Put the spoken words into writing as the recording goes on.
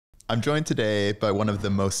I'm joined today by one of the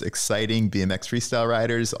most exciting BMX freestyle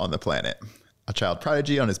riders on the planet. A child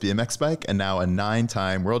prodigy on his BMX bike and now a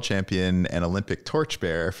 9-time world champion and Olympic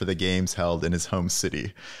torchbearer for the games held in his home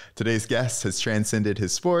city. Today's guest has transcended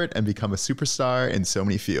his sport and become a superstar in so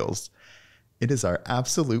many fields. It is our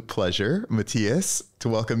absolute pleasure, Matthias, to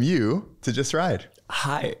welcome you to Just Ride.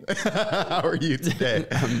 Hi. How are you today?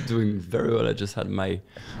 I'm doing very well. I just had my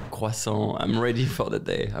croissant. I'm ready for the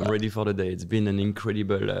day. It's been an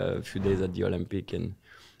incredible few days at the Olympic and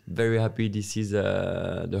very happy this is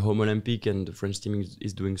the home Olympic and the French team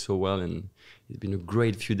is doing so well, and it's been a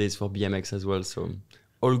great few days for BMX as well. So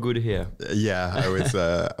all good here. Yeah, I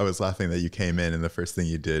was laughing that you came in and the first thing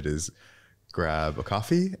you did is grab a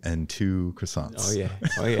coffee and 2 croissants.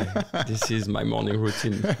 Oh yeah. This is my morning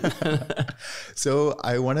routine. So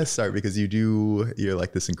I want to start because you're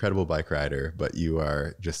like this incredible bike rider, but you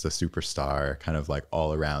are just a superstar kind of like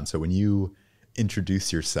all around. So when you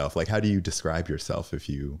introduce yourself, like how do you describe yourself if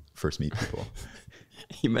you first meet people?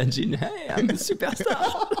 Imagine, hey, I'm a superstar.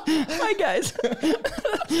 Hi guys.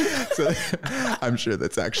 So I'm sure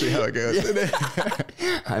that's actually how it goes. Yeah.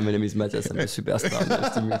 Hi, my name is Matthias. I'm a superstar.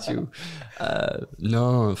 Nice to meet you.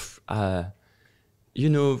 You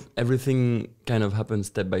know, everything kind of happens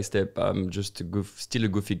step by step. I'm just still a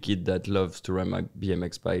goofy kid that loves to ride my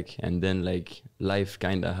BMX bike, and then like life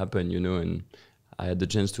kind of happened, you know, and I had the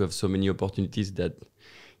chance to have so many opportunities that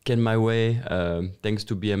came my way thanks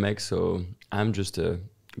to BMX. So I'm just a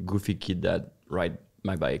goofy kid that ride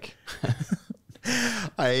my bike.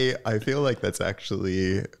 I feel like that's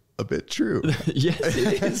actually a bit true. Yes,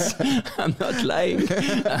 it is. I'm not lying.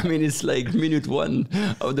 I mean, it's like minute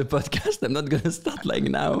 1 of the podcast. I'm not going to start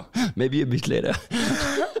lying now. Maybe a bit later.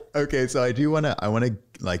 Okay, so I want to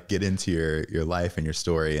like get into your life and your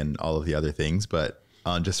story and all of the other things. But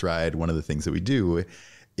on Just Ride, one of the things that we do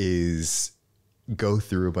is go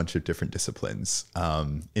through a bunch of different disciplines,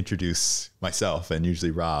 introduce myself and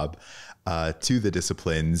usually Rob to the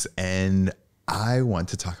disciplines. And I want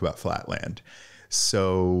to talk about Flatland.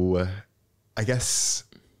 So I guess,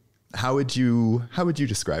 how would you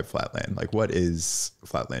describe Flatland? Like, what is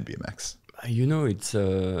Flatland BMX? You know,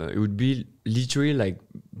 it would be literally like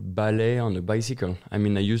ballet on a bicycle. I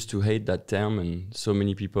mean, I used to hate that term, and so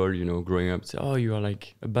many people, you know, growing up say, "Oh, you are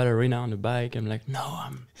like a ballerina on a bike." I'm like, "No,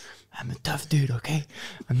 I'm a tough dude, okay?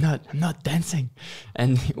 I'm not dancing."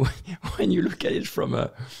 And when you look at it from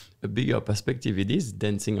a bigger perspective, it is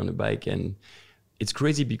dancing on a bike, and it's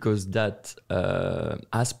crazy because that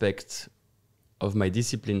aspect of my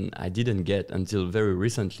discipline I didn't get until very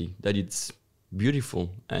recently. That it's beautiful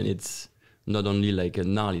and it's not only like a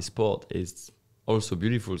gnarly sport, it's also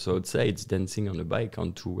beautiful. So I'd say it's dancing on a bike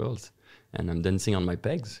on 2 wheels, and I'm dancing on my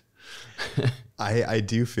pegs. I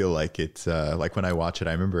do feel like it's like when I watch it,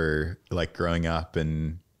 I remember like growing up,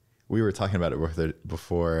 and we were talking about it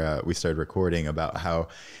before we started recording about how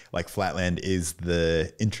like Flatland is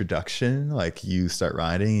the introduction. Like you start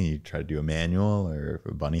riding and you try to do a manual or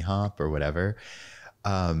a bunny hop or whatever.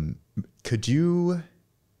 Could you,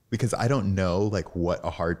 because I don't know like what a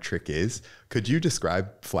hard trick is, could you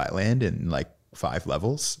describe Flatland in like 5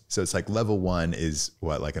 levels? So it's like level 1 is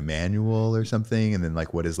what, like a manual or something, and then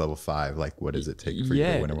like what is level 5? Like what does it take for you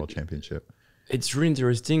to win a world championship? It's really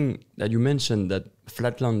interesting that you mentioned that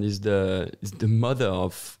Flatland is the mother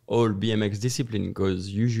of all BMX discipline, because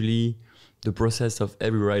usually the process of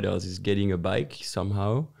every rider is getting a bike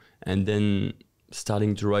somehow and then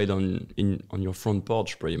starting to ride on your front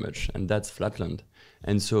porch pretty much, and that's Flatland.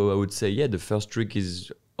 And so I would say, yeah, the first trick is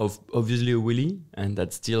obviously a wheelie, and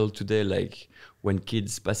that's still today, like when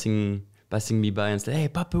kids passing me by and say, "Hey,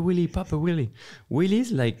 pop a wheelie, pop a wheelie."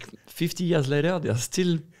 Wheelies, like 50 years later, they're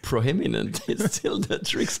still prominent. It's still the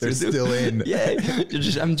tricks to do. They're still in. Yeah,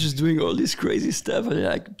 I'm just doing all this crazy stuff, and they're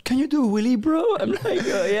like, "Can you do a wheelie, bro?" I'm like,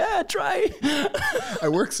 "Yeah, try." I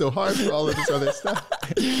work so hard for all of this other stuff.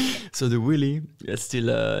 So the wheelie, it's still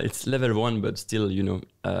it's level 1, but still, you know,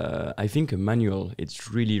 I think a manual, it's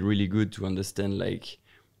really, really good to understand like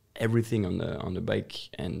everything on the bike,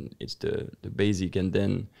 and it's the basic. And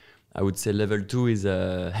then I would say level 2 is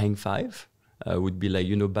a hang 5, would be like,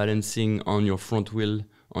 you know, balancing on your front wheel,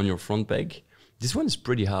 on your front peg. This one is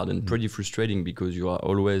pretty hard and pretty frustrating because you are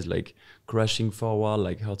always like crashing forward,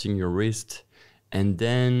 like hurting your wrist. And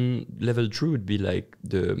then level 3 would be like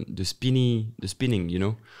the spinning, you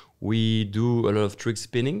know. We do a lot of trick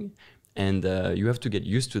spinning, and you have to get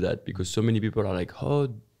used to that because so many people are like, "Oh,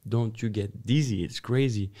 don't you get dizzy? It's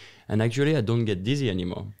crazy." And actually, I don't get dizzy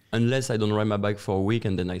anymore unless I don't ride my bike for a week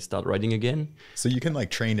and then I start riding again. So you can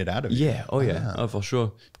like train it out of you. Yeah. Oh yeah. Oh, for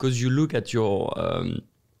sure. Because you look at your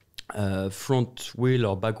front wheel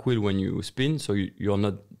or back wheel when you spin, so you're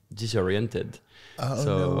not disoriented. Oh,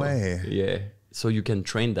 So, no way. Yeah. So you can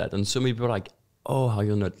train that. And so many people are like, oh, how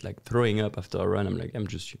you're not like throwing up after a run? I'm like, I'm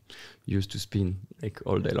just used to spin like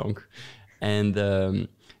all day long. And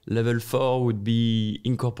level 4 would be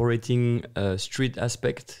incorporating a street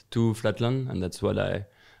aspect to Flatland. And that's what I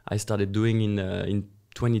started doing in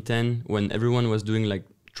 2010 when everyone was doing like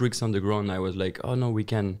tricks on the ground. I was like, oh no, we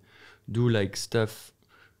can do like stuff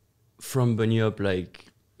from bunny up, like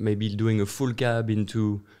maybe doing a full cab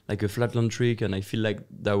into like a Flatland trick. And I feel like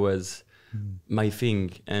that was my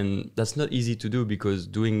thing. And that's not easy to do because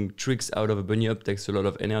doing tricks out of a bunny up takes a lot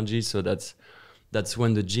of energy. So that's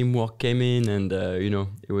when the gym work came in, and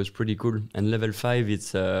it was pretty cool. And level 5,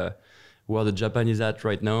 it's where the Japan is at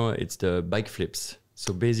right now. It's the bike flips.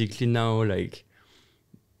 So basically now, like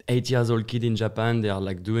 8 years old kid in Japan, they are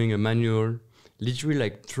like doing a manual, literally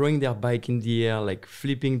like throwing their bike in the air, like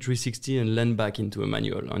flipping 360 and land back into a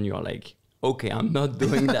manual. And you're like, okay, I'm not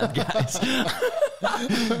doing that, guys.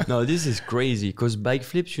 No, this is crazy because bike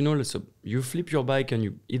flips, so you flip your bike and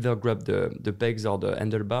you either grab the pegs or the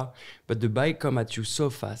handlebar, but the bike come at you so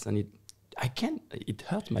fast and it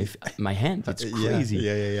hurts my hand. It's crazy.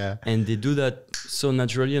 Yeah. And they do that so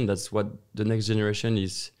naturally, and that's what the next generation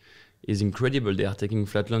is incredible. They are taking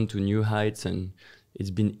Flatland to new heights, and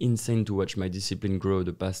it's been insane to watch my discipline grow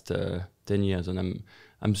the past 10 years. And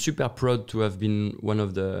I'm super proud to have been one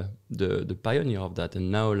of the pioneer of that.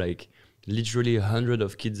 And now like literally 100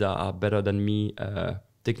 of kids are better than me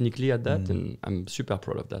technically at that, and I'm super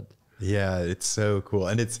proud of that. Yeah, it's so cool.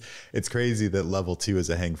 And it's crazy that level 2 is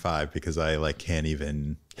a hang 5 because I like can't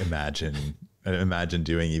even imagine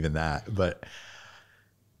doing even that. But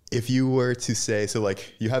if you were to say, so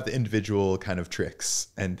like you have the individual kind of tricks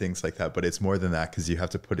and things like that, but it's more than that because you have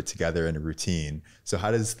to put it together in a routine. So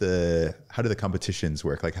how do the competitions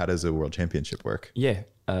work? Like how does a world championship work? Yeah,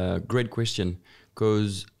 great question.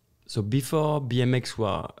 Because so before BMX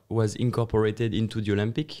was incorporated into the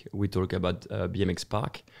Olympic, we talk about BMX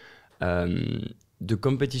Park. The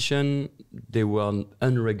competition, they were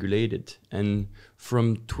unregulated. And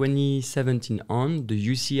from 2017 on, the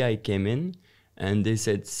UCI came in and they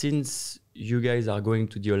said, since you guys are going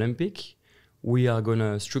to the Olympic, we are going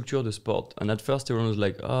to structure the sport. And at first everyone was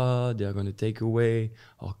like, oh, they are going to take away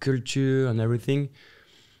our culture and everything.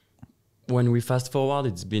 When we fast forward,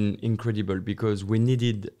 it's been incredible because we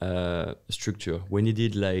needed structure. We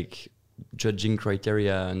needed like judging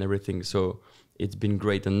criteria and everything. So it's been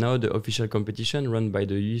great. And now the official competition run by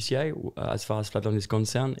the UCI, as far as Flatland is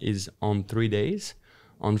concerned, is on 3 days.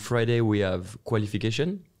 On Friday, we have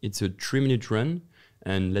qualification. It's a 3-minute run.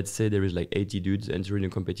 And let's say there is like 80 dudes entering the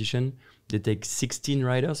competition. They take 16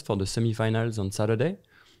 riders for the semifinals on Saturday.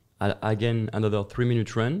 Again, another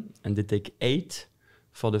 3-minute run. And they take 8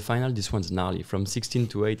 for the final. This one's gnarly. From 16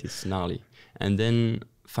 to 8, it's gnarly. And then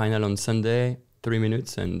final on Sunday, 3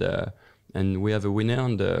 minutes. And we have a winner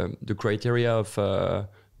on the criteria of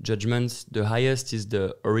judgments. The highest is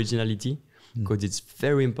the originality, because it's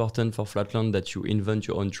very important for Flatland that you invent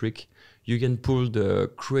your own trick. You can pull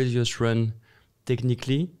the craziest run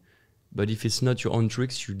technically, but if it's not your own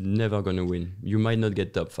tricks, you're never going to win. You might not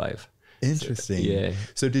get top 5. Interesting. So, yeah.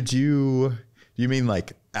 So you mean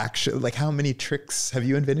like actually, like how many tricks, have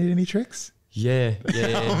you invented any tricks? Yeah.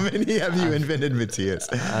 How many have you invented, Matthias?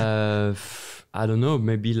 I don't know,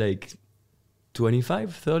 maybe like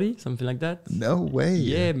 25, 30, something like that. No way.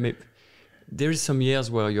 Yeah, there's some years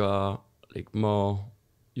where you are like more,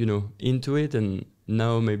 into it, and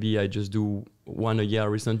now maybe I just do one a year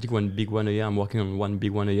recently, one big one a year. I'm working on one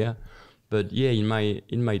big one a year. But yeah, in my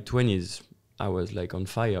 20s, I was like on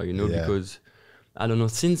fire, because I don't know,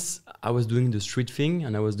 since I was doing the street thing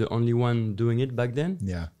and I was the only one doing it back then.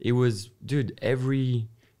 Yeah. It was, dude, every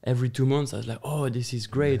 2 months I was like, oh, this is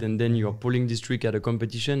great. And then you're pulling this trick at a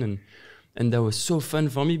competition, and that was so fun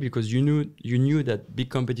for me because you knew that big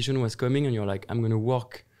competition was coming, and you're like, I'm gonna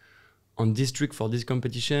work on this trick for this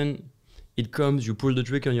competition. It comes, you pull the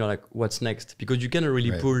trick, and you're like, what's next? Because you cannot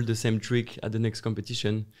really pull the same trick at the next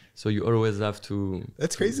competition, so you always have to.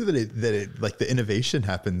 That's crazy that it like the innovation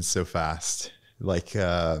happens so fast. Like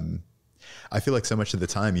I feel like so much of the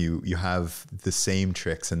time you have the same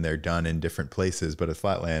tricks and they're done in different places, but at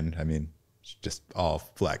Flatland, I mean, it's just all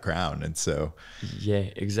flat ground, and so. Yeah,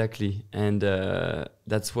 exactly, and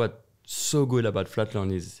that's what's so good about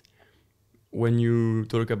Flatland is when you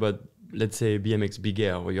talk about, let's say, BMX big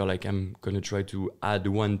air, where you're like, I'm gonna try to add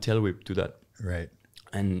one tail whip to that, right?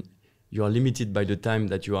 And you are limited by the time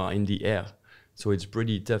that you are in the air, so it's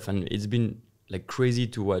pretty tough, and it's been like crazy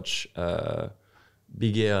to watch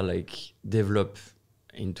big air like develop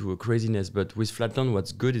into a craziness. But with Flatland,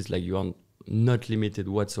 what's good is like you are not limited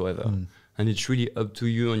whatsoever. And and it's really up to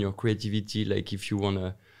you and your creativity. Like if you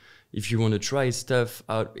wanna try stuff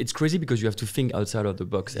out, it's crazy because you have to think outside of the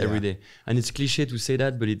box every day. And it's cliche to say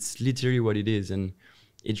that, but it's literally what it is. And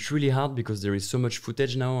it's really hard because there is so much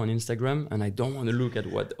footage now on Instagram, and I don't want to look at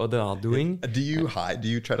what others are doing. Do you hide? Do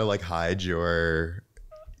you try to like hide your,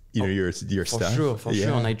 you know, your stuff? For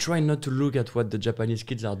sure. And I try not to look at what the Japanese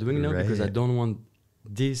kids are doing now, because I don't want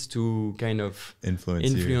this to kind of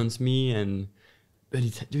influence me. But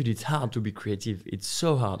it's hard to be creative. It's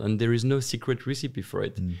so hard, and there is no secret recipe for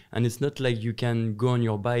it. And it's not like you can go on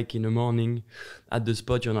your bike in the morning at the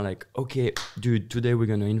spot. You're not like, okay, dude, today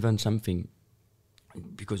we're gonna invent something,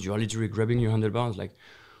 because you're literally grabbing your handlebars like,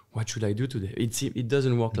 what should I do today? It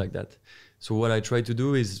doesn't work like that. So what I try to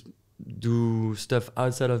do is do stuff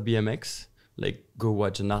outside of BMX, like go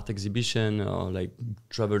watch an art exhibition or like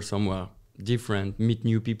travel somewhere different, meet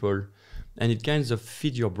new people, and it kind of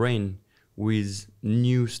feed your brain with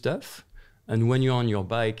new stuff. And when you're on your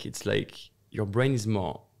bike, it's like your brain is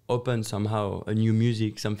more open somehow, a new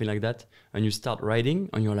music, something like that, and you start riding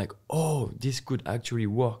and you're like, oh, this could actually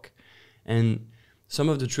work. And some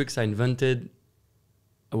of the tricks I invented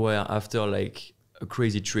were after like a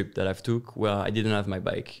crazy trip that I've took where I didn't have my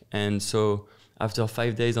bike. And so after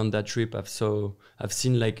 5 days on that trip, I've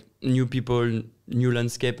seen like new people, new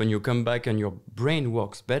landscape, and you come back and your brain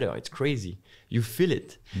works better. It's crazy. You feel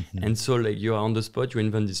it. And so like you are on the spot, you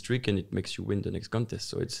invent this trick and it makes you win the next contest.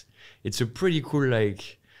 So it's a pretty cool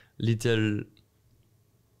like little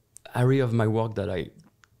area of my work that I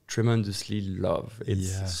tremendously love.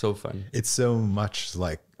 It's so fun. It's so much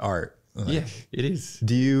like art. Like, it is.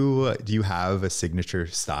 Do you have a signature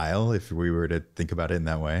style if we were to think about it in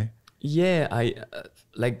that way? Yeah, I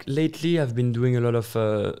like lately I've been doing a lot of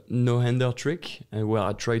no-hander trick where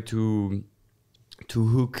I try to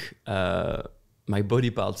hook my body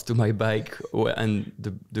parts to my bike, and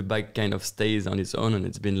the bike kind of stays on its own, and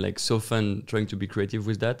it's been like so fun trying to be creative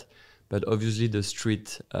with that. But obviously the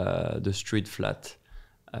street flat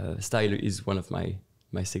style is one of my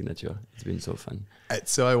signature. It's been so fun.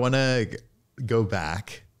 So I want to go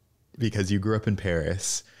back because you grew up in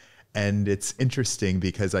Paris, and it's interesting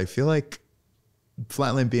because I feel like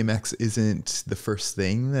Flatland BMX isn't the first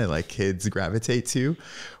thing that like kids gravitate to.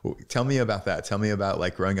 Tell me about that. Tell me about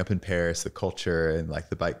like growing up in Paris, the culture and like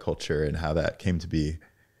the bike culture and how that came to be.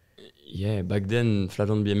 Yeah, back then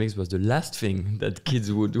Flatland BMX was the last thing that kids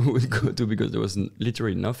would go to because there was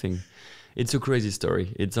literally nothing. It's a crazy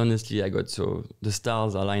story. It's honestly, the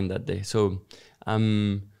stars aligned that day. So I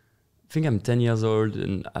think I'm 10 years old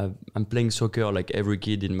and I'm playing soccer like every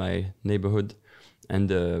kid in my neighborhood. And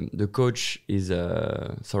the coach is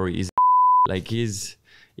like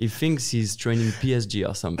he thinks he's training PSG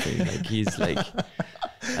or something. Like he's like,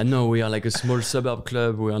 I know we are like a small suburb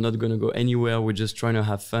club. We are not going to go anywhere. We're just trying to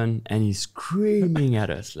have fun. And he's screaming at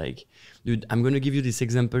us like, dude, I'm going to give you this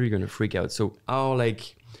example. You're going to freak out. So our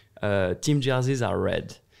like team jerseys are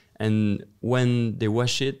red. And when they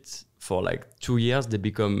wash it for like 2 years, they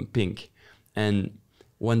become pink. And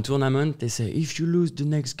one tournament, they say, if you lose the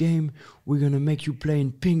next game, we're going to make you play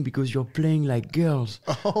in pink because you're playing like girls.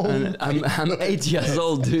 Oh, and I'm 8 years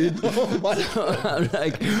old, dude. Oh my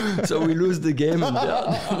God. So we lose the game. And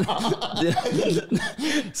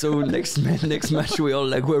so next match, we're all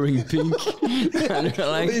like wearing pink. And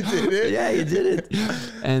like, he did it? Yeah, he did it.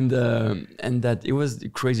 And that it was a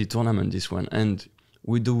crazy tournament, this one. And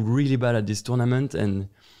we do really bad at this tournament. And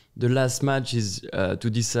the last match is to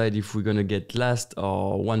decide if we're going to get last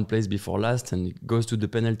or one place before last, and it goes to the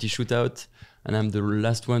penalty shootout, and I'm the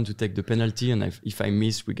last one to take the penalty, and if I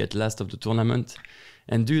miss, we get last of the tournament.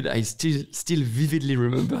 And dude, I still vividly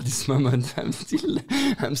remember this moment.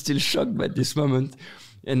 I'm still shocked by this moment,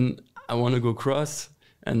 and I want to go cross,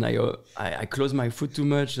 and I close my foot too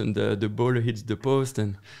much, and the ball hits the post,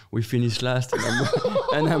 and we finish last,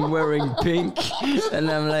 and I'm wearing pink,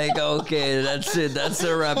 and I'm like, okay, that's it, that's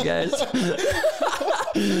a wrap, guys.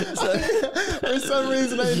 So, for some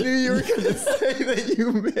reason, I knew you were going to say that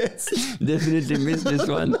you missed. Definitely missed this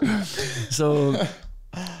one. So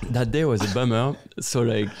that day was a bummer. So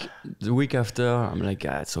like the week after, I'm like,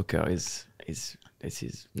 soccer this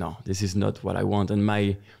is not what I want. And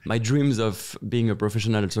my dreams of being a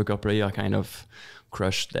professional soccer player kind of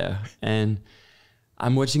crushed there. And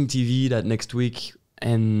I'm watching TV that next week,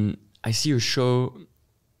 and I see a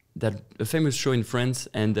famous show in France,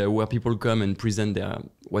 and where people come and present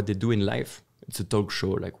what they do in life. It's a talk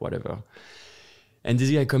show, like whatever. And this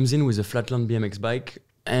guy comes in with a Flatland BMX bike,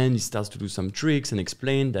 and he starts to do some tricks and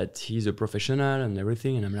explain that he's a professional and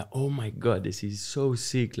everything. And I'm like, oh my God, this is so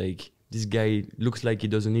sick. Like, this guy looks like he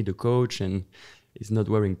doesn't need a coach and he's not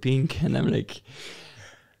wearing pink. And I'm like,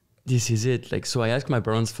 this is it. Like, so I asked my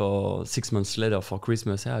parents for 6 months later for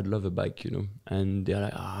Christmas, hey, I'd love a bike, you know. And they're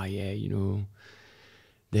like, ah, yeah, you know,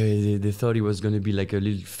 they thought it was going to be like a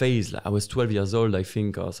little phase. Like, I was 12 years old, I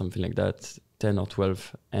think, or something like that, 10 or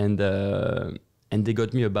 12. And they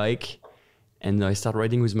got me a bike, and I started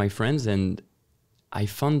riding with my friends, and I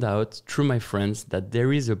found out through my friends that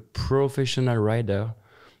there is a professional rider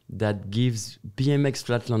that gives BMX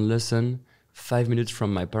flatland lesson 5 minutes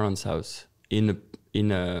from my parents' house. It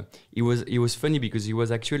was funny because it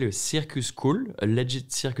was actually a circus school, a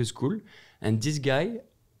legit circus school, and this guy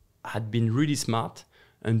had been really smart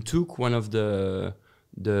and took one of the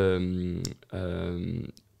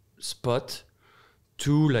spot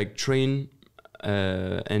to like train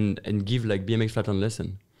and give like BMX flatland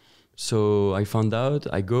lesson. So I found out,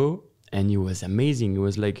 I go, and it was amazing. It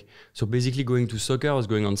was like, so basically going to soccer, I was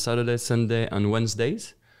going on Saturday, Sunday, and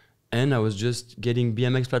Wednesdays, and I was just getting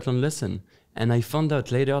BMX flatland lesson. And I found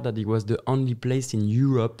out later that it was the only place in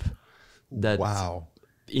Europe that,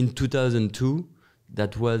 in 2002,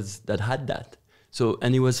 that had that. So,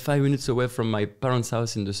 and it was 5 minutes away from my parents'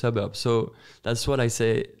 house in the suburbs. So that's what I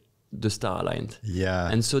say, the star aligned. Yeah.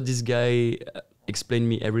 And so this guy explained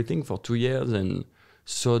me everything for 2 years, and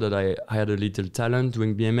saw that I had a little talent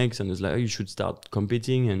doing BMX, and was like, oh, you should start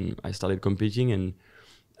competing. And I started competing, and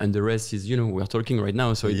the rest is, you know, we're talking right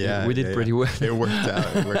now. So we did pretty well. It worked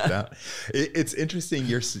out. It's interesting.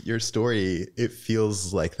 Your story, it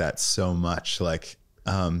feels like that so much. Like,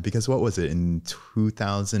 because what was it, in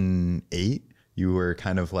 2008? You were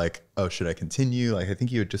kind of like, oh, should I continue? Like, I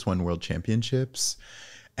think you had just won world championships,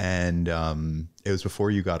 and it was before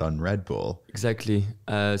you got on Red Bull. Exactly.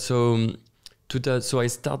 So I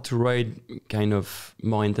start to ride kind of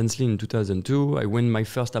more intensely in 2002. I win my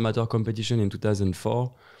first amateur competition in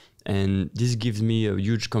 2004. And this gives me a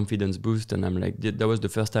huge confidence boost. And I'm like, that was the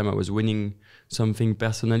first time I was winning something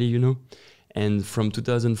personally, you know. And from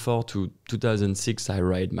 2004 to 2006, I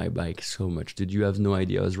ride my bike so much. Dude, you have no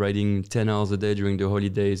idea. I was riding 10 hours a day during the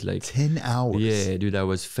holidays. Like 10 hours? Yeah, dude, I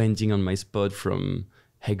was fainting on my spot from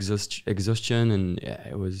exhaustion. And yeah,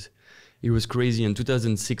 it was crazy. In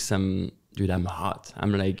 2006, I'm hot.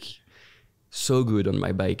 I'm like so good on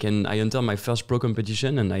my bike, and I enter my first pro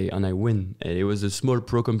competition, and I win. It was a small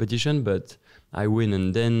pro competition, but I win.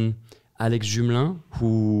 And then Alex Jumelin,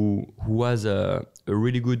 who was a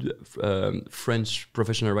really good French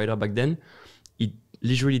professional rider back then, he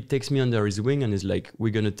literally takes me under his wing and is like,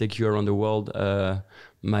 "We're gonna take you around the world,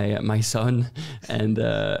 my son," and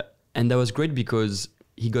that was great because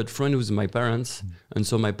he got friends with my parents, and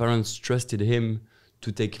so my parents trusted him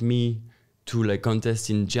to take me to like contest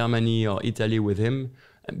in Germany or Italy with him,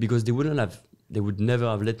 because they would never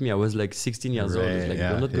have let me. I was like 16 years old. It's like,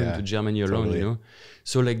 you're not going to Germany alone, totally. You know?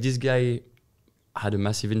 So like this guy had a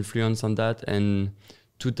massive influence on that. And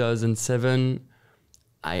 2007,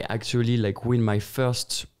 I actually like win my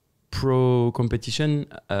first pro competition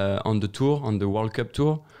on the tour, on the World Cup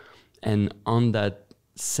tour. And on that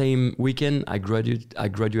same weekend, I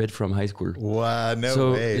graduate from high school. Wow,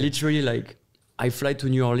 no way. So literally like I fly to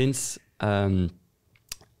New Orleans on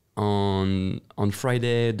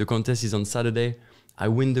Friday. The contest is on Saturday. I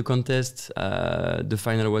win the contest. The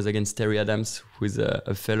final was against Terry Adams, who is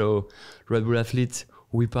a fellow Red Bull athlete.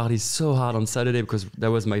 We party so hard on Saturday because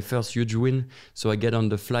that was my first huge win. So I get on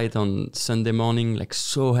the flight on Sunday morning, like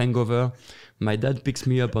so hangover. My dad picks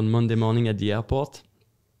me up on Monday morning at the airport.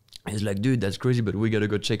 He's like, dude, that's crazy, but we gotta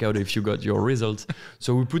go check out if you got your results.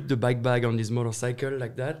 So we put the bike bag on this motorcycle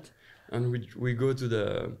like that, and we go to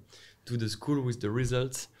the school with the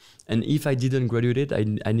results. And if I didn't graduate,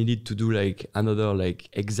 I needed to do like another like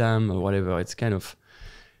exam or whatever. It's kind of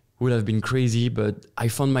would have been crazy, but I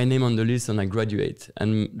found my name on the list and I graduate.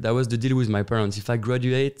 And that was the deal with my parents. If I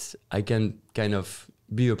graduate, I can kind of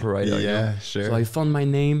be a pro rider. Yeah, you know? sure. So I found my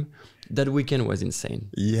name. That weekend was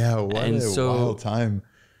insane. Yeah, what a wild time.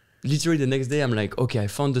 Literally the next day, I'm like, okay, I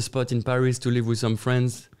found a spot in Paris to live with some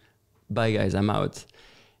friends. Bye guys, I'm out.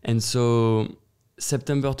 And so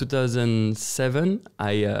September 2007,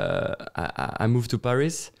 I moved to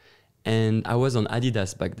Paris, and I was on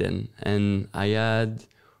Adidas back then, and I had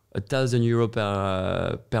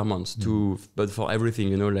 €1,000 per month but for everything,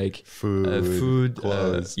 you know, like food,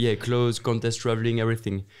 clothes, clothes, contest traveling,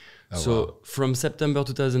 everything. From September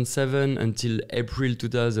 2007 until April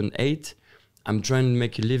 2008, I'm trying to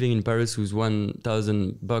make a living in Paris with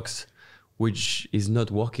 $1,000, which is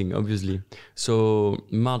not working, obviously. So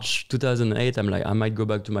March 2008, I'm like, I might go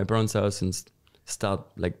back to my parents' house and start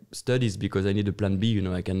like studies because I need a plan B. You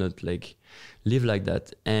know, I cannot like live like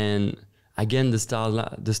that. And again, the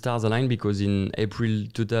stars aligned because in April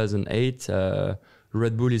 2008,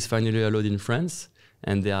 Red Bull is finally allowed in France,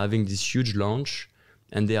 and they're having this huge launch,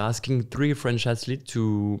 and they're asking 3 French athletes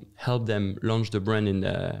to help them launch the brand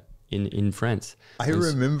in France. I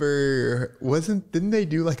remember, didn't they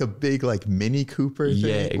do like a big like Mini Cooper thing?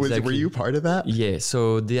 Yeah, exactly. Were you part of that? Yeah,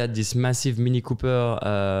 so they had this massive Mini Cooper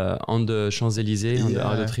on the Champs-Élysées, on the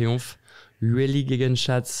Arc de Triomphe. Ueli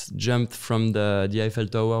Gegenschatz jumped from the Eiffel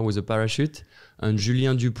Tower with a parachute, and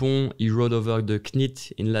Julien Dupont, he rode over the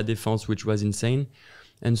Knit in La Défense, which was insane.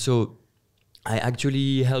 And so I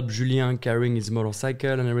actually helped Julien carrying his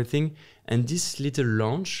motorcycle and everything. And this little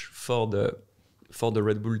launch for the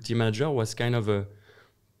Red Bull team manager was kind of a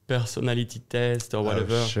personality test or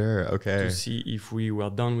whatever. Oh, sure, okay. To see if we were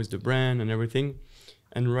done with the brand and everything.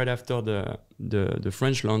 And right after the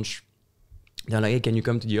French launch, they're like, hey, can you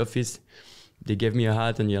come to the office? They gave me a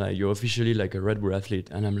hat and you're officially like a Red Bull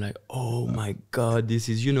athlete. And I'm like, oh my God, this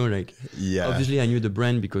is, like, obviously I knew the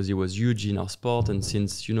brand because it was huge in our sport. And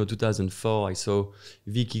since, 2004, I saw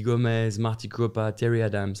Vicky Gomez, Marty Coppa, Terry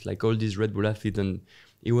Adams, like all these Red Bull athletes. And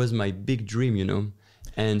it was my big dream,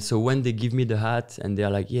 And so when they give me the hat and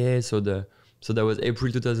they're like, yeah, so that was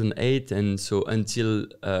April 2008. And so until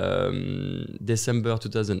December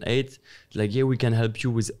 2008, like, yeah, we can help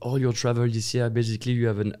you with all your travel this year. Basically, you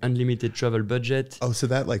have an unlimited travel budget. Oh, so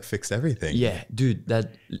that like fixed everything. Yeah, dude,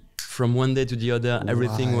 that from one day to the other,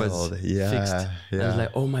 everything was fixed. Yeah. I was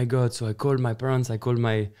like, oh my God. So I called my parents, I called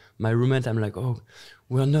my roommate. I'm like, oh,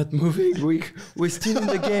 we're not moving. We're still in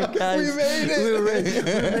the game, guys. We made it.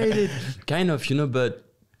 We made it. Kind of, but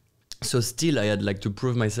so still I had like to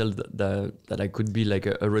prove myself that I could be like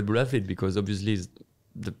a Red Bull athlete, because obviously it's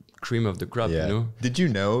the cream of the crop, Did you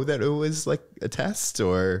know that it was like a test,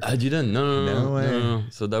 or? I didn't. No way. No.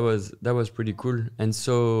 So that was pretty cool. And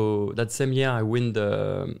so that same year I win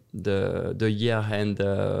the year-end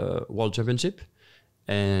World Championship.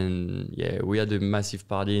 And yeah, we had a massive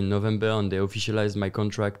party in November, and they officialized my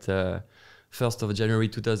contract 1st of January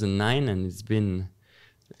 2009, and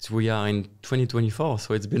we are in 2024,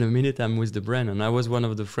 so it's been a minute I'm with the brand, and I was one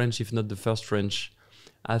of the French, if not the first French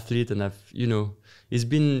athlete, and it's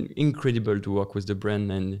been incredible to work with the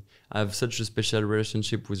brand, and I have such a special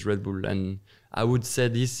relationship with Red Bull. And I would say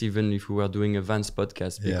this even if we were doing a Vans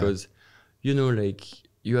podcast, because like,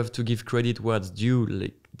 you have to give credit where it's due.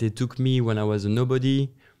 Like, they took me when I was a nobody,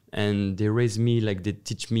 and they raised me, like, they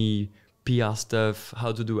teach me PR stuff,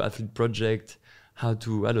 how to do athlete project, how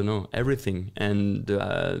to, I don't know, everything. And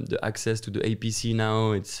the access to the APC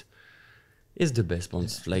now, it's the best one.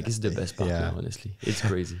 Like, it's the best partner, honestly. It's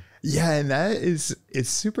crazy. Yeah, and it's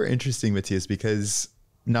super interesting, Matthias, because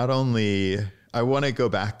not only, I want to go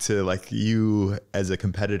back to like you as a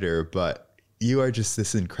competitor, but you are just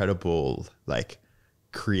this incredible, like,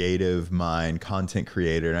 creative mind, content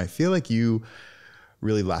creator. And I feel like you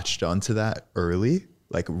really latched onto that early,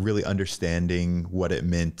 like really understanding what it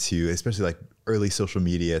meant to, especially like early social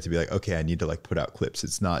media, to be like, okay, I need to like put out clips.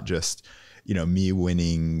 It's not just, me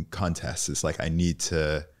winning contests. It's like, I need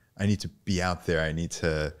to be out there. I need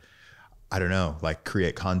to, I don't know, like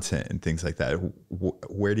create content and things like that.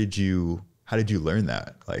 How did you learn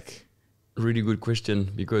that? Like, really good question,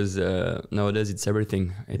 because nowadays it's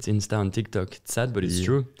everything. It's Insta and TikTok. It's sad, but it's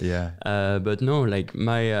true. Yeah. But no, like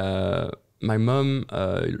my mom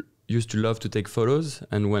used to love to take photos,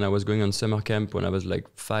 and when I was going on summer camp when I was like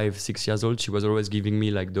 5-6 years old, she was always giving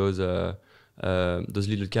me like those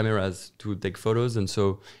little cameras to take photos, and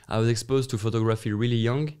so I was exposed to photography really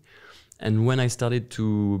young. And when I started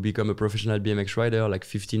to become a professional BMX rider, like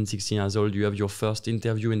 15-16 years old, you have your first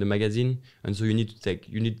interview in the magazine, and so you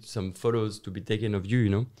need some photos to be taken of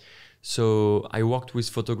you, So I worked with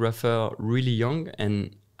photographer really young,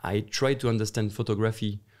 and I tried to understand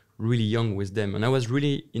photography really young with them, and I was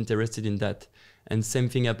really interested in that. And same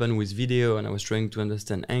thing happened with video, and I was trying to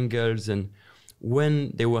understand angles. And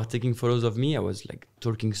when they were taking photos of me, I was like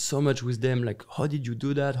talking so much with them, like, how did you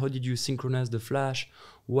do that? How did you synchronize the flash?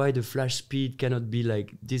 Why the flash speed cannot be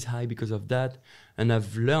like this high because of that? And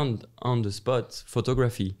I've learned on the spot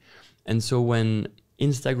photography. And so when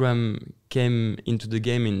Instagram came into the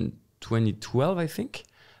game in 2012, I think,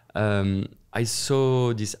 I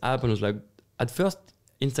saw this app and was like, at first,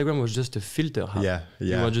 Instagram was just a filter app. Yeah.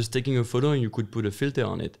 You were just taking a photo and you could put a filter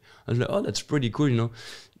on it. I was like, oh, that's pretty cool,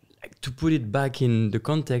 Like, to put it back in the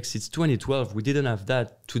context, it's 2012. We didn't have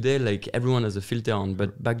that. Today, like, everyone has a filter on.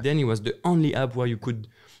 But back then, it was the only app where you could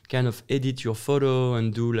kind of edit your photo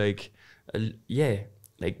and do like,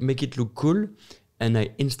 make it look cool. And I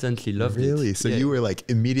instantly loved it. Really? So you were like,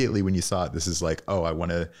 immediately when you saw it, this is like, oh, I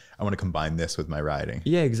want to combine this with my riding.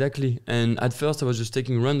 Yeah, exactly. And at first I was just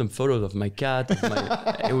taking random photos of my cat.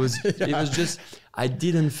 It was just, I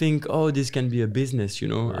didn't think, oh, this can be a business,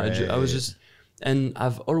 Right. I was just, and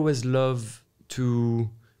I've always loved to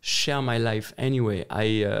share my life anyway.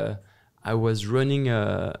 I was running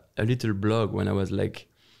a little blog when I was like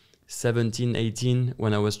 17, 18,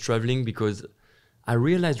 when I was traveling, because I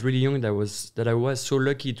realized really young that I was so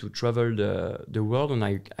lucky to travel the world, and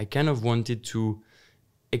I kind of wanted to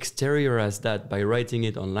exteriorize that by writing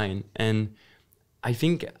it online. And I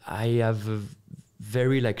think I have a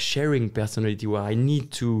very like sharing personality where I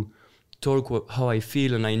need to talk how I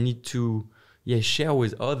feel, and I need to share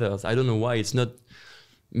with others. I don't know why. It's not,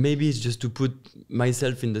 maybe it's just to put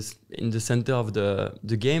myself in the center of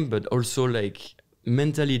the game, but also like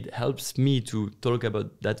mentally it helps me to talk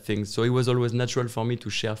about that thing. So it was always natural for me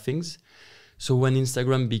to share things. So when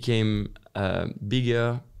Instagram became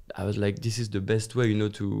bigger, I was like, this is the best way,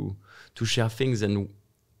 to share things. And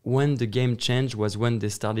when the game changed was when they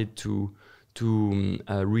started to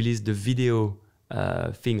release the video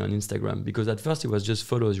thing on Instagram, because at first it was just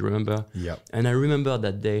photos, you remember? Yeah. And I remember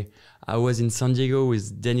that day I was in San Diego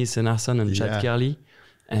with Dennis Enarson and Chad Carley,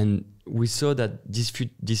 and we saw that this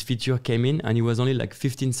feature came in, and it was only like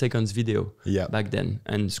 15 seconds video back then,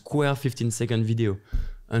 and square 15-second video.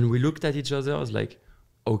 And we looked at each other, I was like,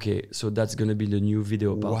 okay, so that's going to be the new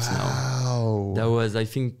video parts now. That was, I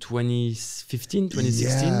think, 2015,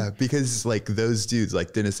 2016. Yeah, because like those dudes,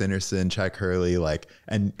 like Dennis Anderson, Chad Hurley, like,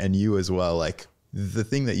 and you as well, like the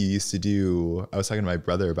thing that you used to do, I was talking to my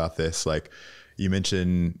brother about this, like you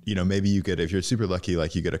mentioned, maybe you get, if you're super lucky,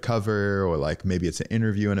 like you get a cover, or like maybe it's an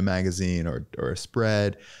interview in a magazine or a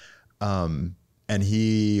spread. And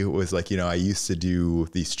he was like, I used to do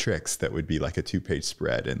these tricks that would be like a 2-page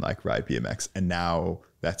spread in like Ride BMX. And now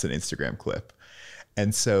that's an Instagram clip.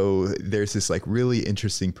 And so there's this like really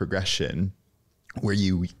interesting progression where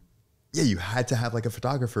you had to have like a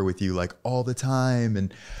photographer with you like all the time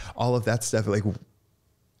and all of that stuff. Like,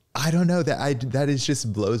 I don't know, that is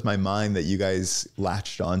just blows my mind that you guys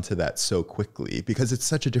latched onto that so quickly, because it's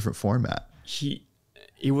such a different format.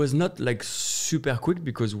 It was not like super quick,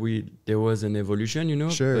 because there was an evolution,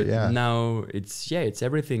 Sure, but yeah. now it's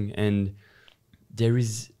everything. And there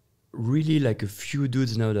is really like a few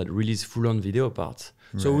dudes now that release full-on video parts.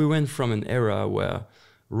 Right. So we went from an era where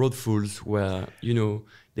roadfuls where,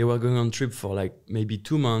 they were going on trip for like maybe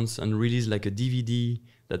 2 months and release like a DVD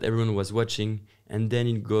that everyone was watching. And then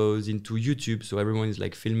it goes into YouTube. So everyone is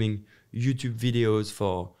like filming YouTube videos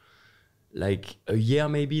for like a year,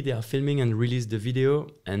 maybe they are filming and release the video.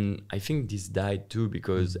 And I think this died too,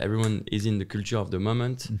 because everyone is in the culture of the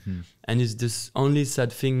moment. And it's this only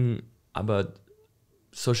sad thing about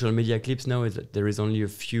social media clips now, is that there is only a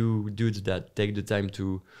few dudes that take the time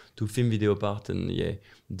to film video part. And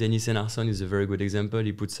Dennis Enarson is a very good example.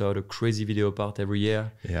 He puts out a crazy video part every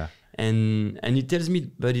year. Yeah. And he tells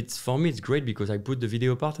me, but for me it's great, because I put the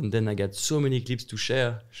video part and then I get so many clips to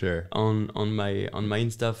share on my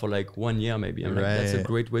Insta for like 1 year maybe. I'm like, that's a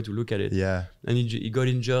great way to look at it. Yeah. And he got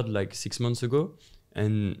injured like 6 months ago,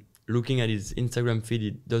 and looking at his Instagram feed,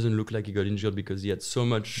 it doesn't look like he got injured, because he had so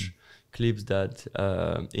much clips that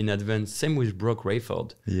in advance. Same with Brock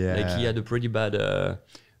Rayford. Yeah. Like he had a pretty bad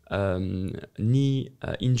knee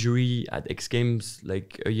injury at X Games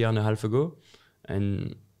like a year and a half ago,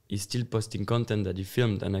 and he's still posting content that he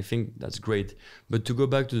filmed, and I think that's great. But to go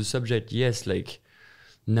back to the subject, yes, like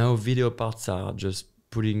now video parts are just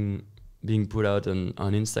being put out on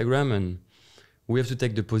Instagram, and we have to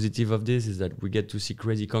take the positive of this, is that we get to see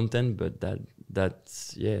crazy content, but that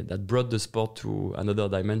brought the sport to another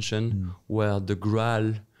dimension, where the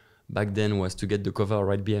Graal back then was to get the cover of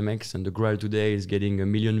Ride BMX, and the Graal today is getting 1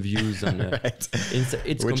 million views on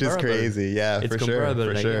it's which is crazy. Yeah, it's for comparable.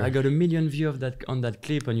 Sure, for like, sure. I got 1 million views on that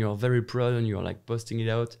clip, and you are very proud, and you are like posting it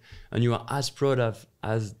out, and you are as proud of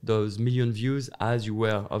as those 1 million views as you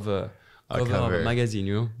were of a cover of a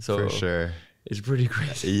magazine, So for sure. It's pretty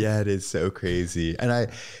crazy. Yeah, it is so crazy. And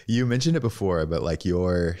you mentioned it before, but like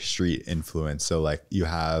your street influence. So like you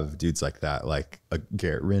have dudes like that, like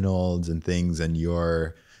Garrett Reynolds and things, and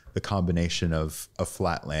you're the combination of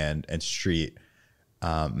Flatland and street.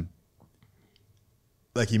 Like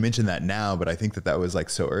you mentioned that now, but I think that was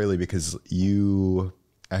like so early, because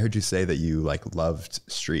I heard you say that you like loved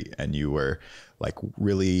street, and you were like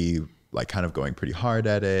really like kind of going pretty hard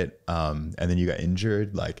at it. And then you got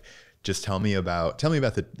injured. Like, just tell me about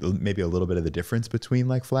maybe a little bit of the difference between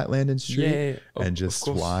like Flatland and street, and just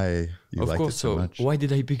why you liked it so much. Why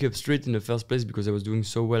did I pick up street in the first place? Because I was doing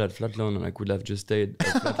so well at Flatland, and I could have just stayed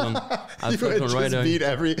at Flatland.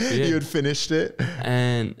 You had finished it.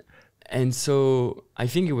 And so I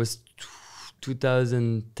think it was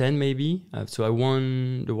 2010 maybe. So I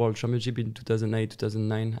won the world championship in 2008,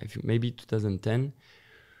 2009, I think maybe 2010.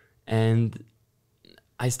 And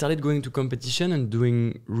I started going to competition and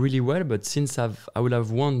doing really well, but since I would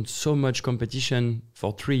have won so much competition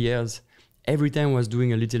for 3 years, every time I was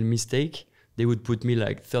doing a little mistake, they would put me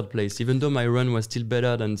like third place, even though my run was still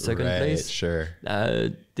better than second place. Sure.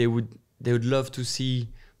 They would love to see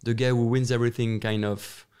the guy who wins everything kind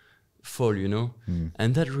of fall, you know,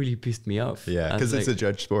 and that really pissed me off. Yeah, because it's a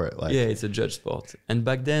judge sport. Like. Yeah, it's a judge sport, and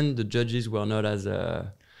back then the judges were not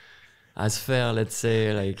as fair, let's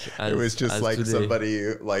say, like as, it was just like today.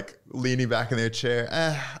 Somebody like leaning back in their chair.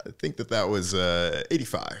 I think that was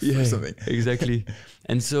 85 or something. Exactly.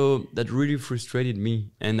 And so that really frustrated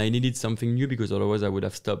me, and I needed something new because otherwise I would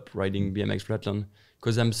have stopped riding BMX Flatland,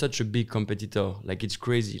 because I'm such a big competitor. Like, it's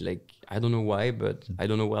crazy. Like, I don't know why, but I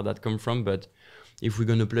don't know where that come from. But if we're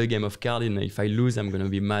gonna play a game of cards, and if I lose, I'm gonna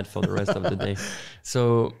be mad for the rest of the day.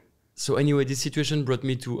 So anyway, this situation brought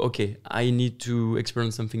me to, okay, I need to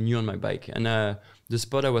experience something new on my bike. And the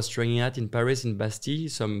spot I was training at in Paris, in Bastille,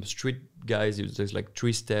 some street guys, it was just like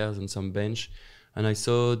 3 stairs and some bench. And I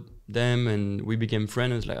saw them and we became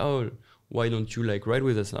friends. I was like, oh, why don't you like ride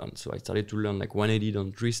with us? And so I started to learn like 180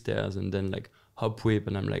 on 3 stairs and then like hop whip.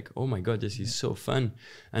 And I'm like, oh my God, this is so fun.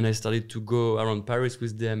 And I started to go around Paris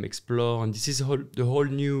with them, explore. And this is the whole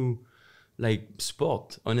new like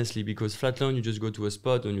sport, honestly, because Flatland, you just go to a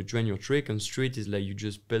spot and you train your trick, and street is like you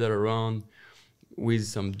just pedal around with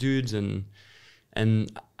some dudes, and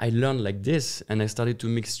I learned like this, and I started to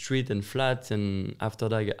mix street and flat, and after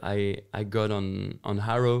that I got on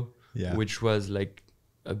Harrow, which was like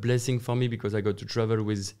a blessing for me because I got to travel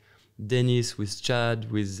with Dennis, with Chad,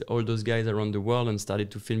 with all those guys around the world, and started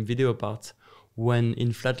to film video parts. When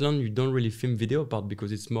in Flatland, you don't really film video part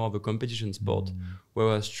because it's more of a competition sport.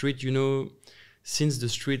 Whereas street, you know, since the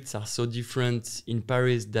streets are so different in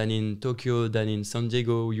Paris than in Tokyo, than in San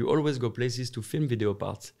Diego, you always go places to film video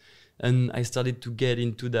parts. And I started to get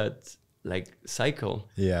into that like cycle.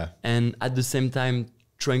 Yeah. And at the same time,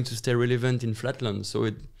 trying to stay relevant in Flatland. So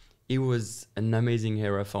it was an amazing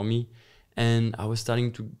era for me. And I was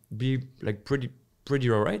starting to be like pretty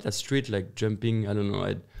all right at street, like jumping, I don't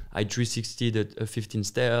know, I 360'd at 15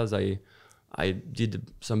 stairs. I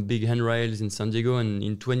did some big handrails in San Diego, and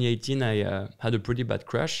in 2018 I had a pretty bad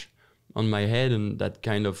crash on my head, and that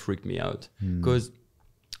kind of freaked me out because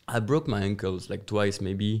I broke my ankles like twice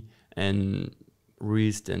maybe, and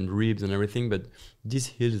wrist and ribs and everything, but this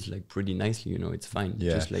heals like pretty nicely, you know, it's fine.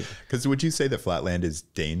 Yeah. Just like, because would you say that Flatland is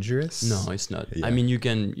dangerous? No, it's not. Yeah. I mean, you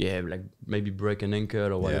can like maybe break an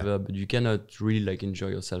ankle or whatever, but you cannot really like enjoy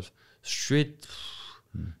yourself. Street,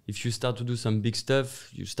 if you start to do some big stuff,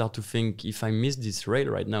 you start to think, if I miss this rail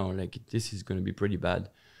right now, like this is going to be pretty bad.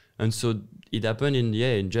 And so it happened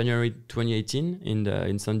in January 2018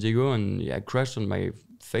 in San Diego, and I crashed on my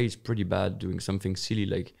face pretty bad doing something silly.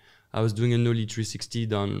 Like I was doing a nollie 360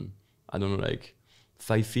 down, I don't know, like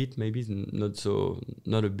 5 feet maybe,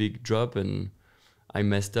 not a big drop, and I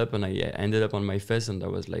messed up and I ended up on my face, and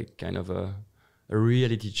that was like kind of a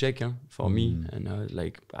reality check for me, and I was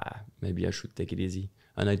like, maybe I should take it easy.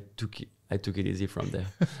 And I took it easy from there.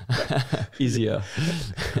 Easier.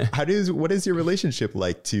 What is your relationship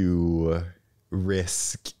like to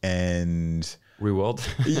risk and reward?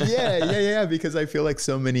 yeah, because I feel like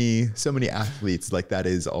so many athletes, like that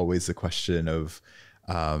is always the question of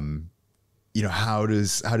you know, how do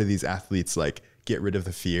these athletes like get rid of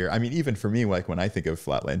the fear? I mean, even for me, like when I think of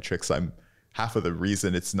Flatland tricks, half of the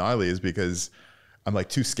reason it's gnarly is because I'm like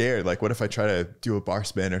too scared. Like, what if I try to do a bar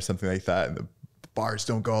spin or something like that and the bars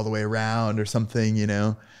don't go all the way around or something, you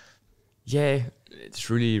know? Yeah, it's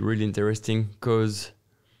really, really interesting because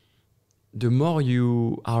the more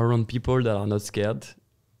you are around people that are not scared,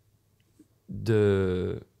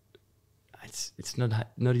 it's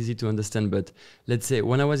not easy to understand. But let's say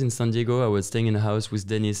when I was in San Diego, I was staying in a house with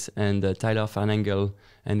Dennis and Tyler Fernangel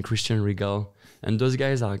and Christian Regal, and those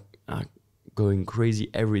guys are going crazy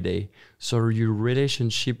every day. So your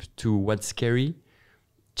relationship to what's scary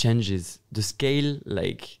changes. The scale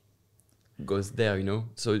like goes there, you know.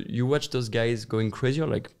 So you watch those guys going crazy, you're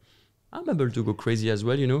like, I'm able to go crazy as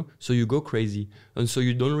well, you know. So you go crazy, and so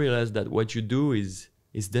you don't realize that what you do is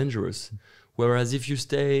dangerous. Whereas if you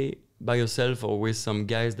stay by yourself or with some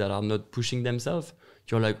guys that are not pushing themselves,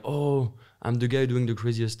 you're like, oh, I'm the guy doing the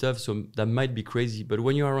craziest stuff, so that might be crazy. But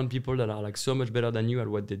when you're around people that are like so much better than you at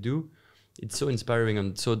what they do, it's so inspiring.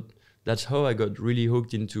 And so that's how I got really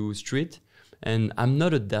hooked into street. And I'm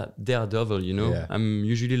not a daredevil, you know. Yeah. I'm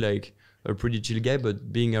usually like a pretty chill guy,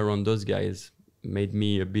 but being around those guys made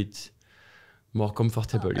me a bit more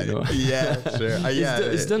comfortable, you know. Yeah, sure. Yeah,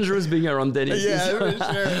 it's dangerous being around Dennis. Yeah,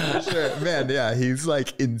 for sure. Man, yeah, he's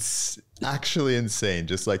like actually insane.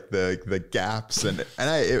 Just like the gaps and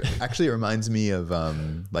it actually reminds me of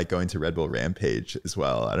like going to Red Bull Rampage as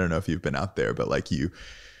well. I don't know if you've been out there, but like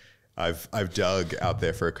I've dug out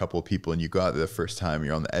there for a couple of people, and you go out there the first time,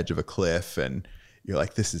 you're on the edge of a cliff, and you're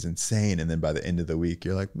like, this is insane. And then by the end of the week,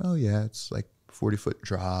 you're like, oh yeah, it's like 40-foot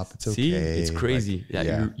drop. It's okay. See, it's crazy. Like,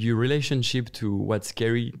 yeah. Your relationship to what's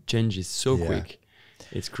scary changes so quick.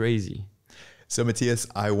 It's crazy. So Matthias,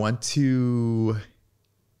 I want to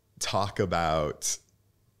talk about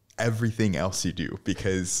everything else you do,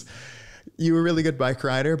 because you're a really good bike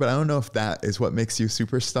rider, but I don't know if that is what makes you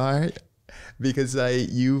superstar, because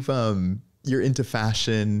you're into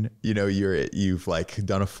fashion, you know, you've like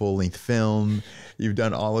done a full-length film, you've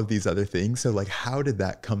done all of these other things. So like, how did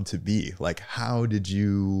that come to be? Like, how did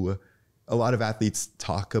you, a lot of athletes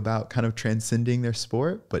talk about kind of transcending their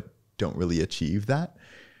sport, but don't really achieve that.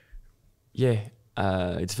 Yeah.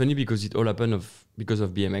 It's funny because it all happened because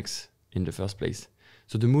of BMX in the first place.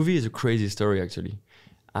 So the movie is a crazy story, actually.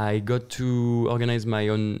 I got to organize my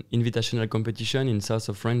own invitational competition in south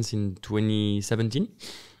of France in 2017.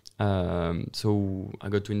 So I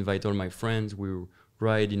got to invite all my friends. We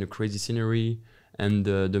ride in a crazy scenery, and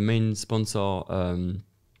the main sponsor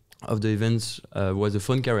of the events was a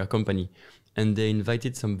phone carrier company, and they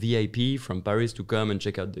invited some VIP from Paris to come and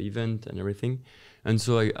check out the event and everything. And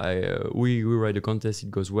so we ride a contest.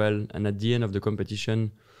 It goes well, and at the end of the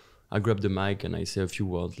competition, I grab the mic and I say a few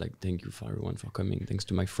words like, thank you for everyone for coming, thanks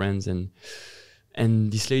to my friends. And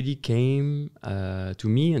this lady came to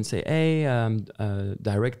me and say, hey, I'm a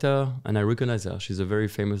director. And I recognize her. She's a very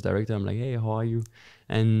famous director. I'm like, hey, how are you?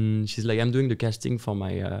 And she's like, I'm doing the casting for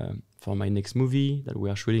my next movie that we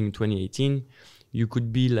are shooting in 2018. You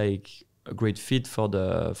could be like a great fit for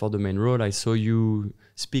the main role. I saw you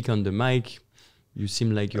speak on the mic. You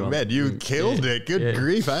seem like you're... Man, you killed it. Good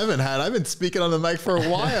grief. I've been speaking on the mic for a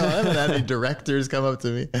while. I haven't had any directors come up to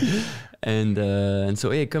me. And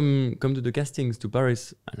so, hey, come to the castings to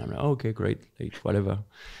Paris. And I'm like, oh, okay, great. Like, whatever.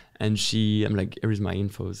 And I'm like, here is my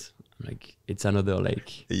infos. I'm like, it's another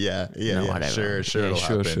like... Yeah. Sure.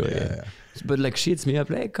 Yeah. But like, she hits me up,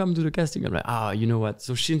 like, hey, come to the casting. I'm like, you know what?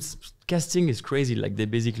 So casting is crazy. Like, they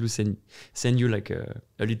basically send you like a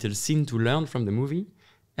little scene to learn from the movie.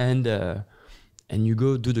 And you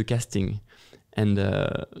go do the casting. And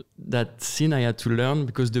that scene I had to learn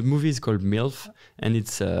because the movie is called MILF, and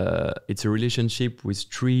it's a relationship with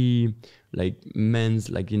three like men's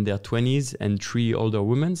like in their 20s and three older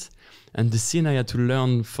women's. And the scene I had to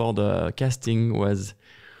learn for the casting was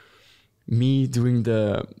me doing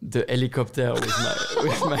the helicopter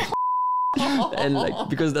with my and like,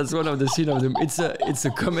 because that's one of the scenes of them. It's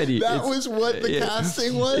a comedy. That was what the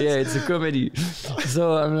casting was? Yeah, it's a comedy.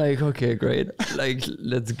 So I'm like, okay, great. Like,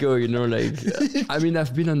 let's go, you know, like, I mean,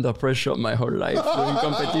 I've been under pressure my whole life doing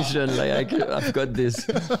competition. Like, I've got this.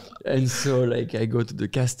 And so like, I go to the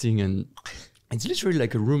casting, and it's literally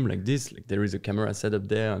like a room like this. Like, there is a camera set up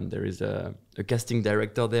there, and there is a casting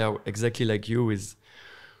director there, exactly like you, with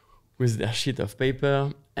their sheet of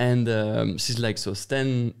paper. And she's like, so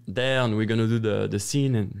stand there and we're gonna do the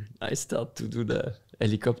scene. And I start to do the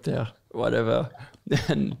helicopter, whatever.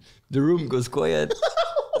 And the room goes quiet.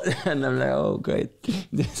 And I'm like, oh, great.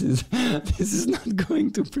 This is not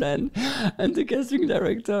going to plan. And the casting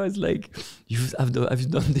director is like, have you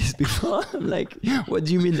done this before? I'm like, what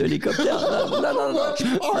do you mean the helicopter? No.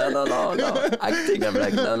 Acting. I'm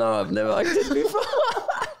like, no, I've never acted before.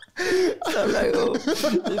 So I'm like, oh.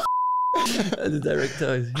 And the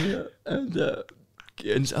director is here, and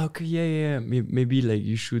okay, yeah, maybe like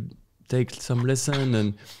you should take some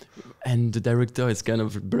lesson, and the director is kind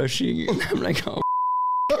of blushing, and I'm like, oh,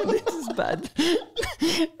 this is bad.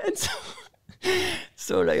 And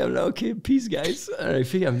so like I'm like, okay, peace, guys. And I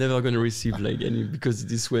think I'm never gonna receive like any, because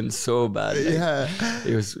this went so bad. Like,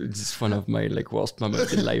 it was just one of my like worst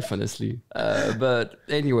moments in life, honestly. But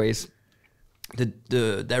anyways,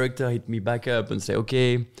 the director hit me back up and say,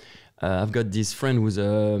 okay. I've got this friend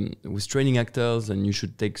who's training actors, and you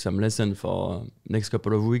should take some lesson for next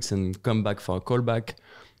couple of weeks and come back for a callback.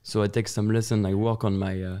 So I take some lesson. I work on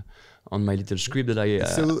my little script that I.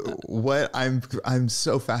 So what I'm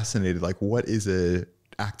so fascinated. Like, what is a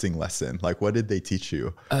acting lesson? Like, what did they teach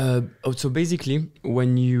you? So basically,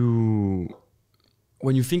 when you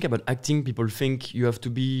think about acting, people think you have to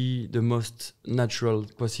be the most natural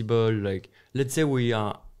possible. Like, let's say we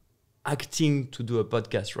are acting to do a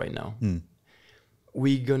podcast right now.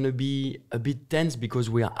 We're gonna be a bit tense because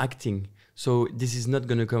we are acting. So this is not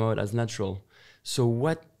gonna come out as natural. So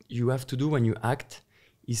what you have to do when you act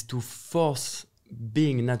is to force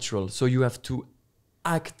being natural. So you have to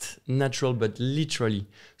act natural, but literally.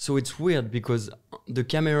 So it's weird because the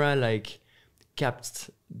camera like captures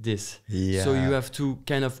this. Yeah. So you have to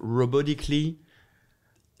kind of robotically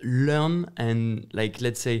learn and like,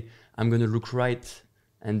 let's say I'm going to look right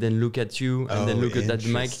and then look at you and then look at that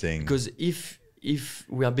mic. Because if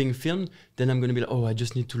we are being filmed, then I'm going to be like, oh, I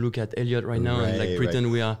just need to look at Eliot right now and like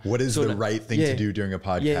pretend we are. What is the right thing to do during a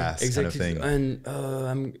podcast? Yeah, exactly. Kind of thing. And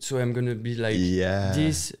I'm going to be like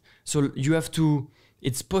this. So you have to,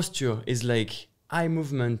 it's posture is like eye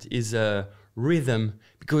movement is a rhythm,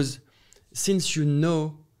 because since you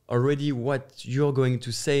know already what you're going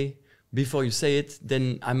to say before you say it,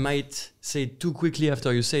 then I might say it too quickly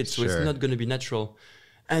after you say it. So it's not going to be natural.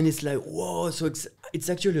 And it's like, whoa, so it's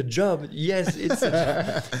actually a job. Yes,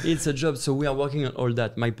 it's a job. So we are working on all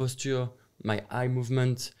that. My posture, my eye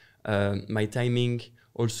movement, my timing,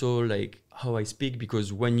 also like how I speak, because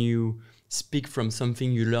when you speak from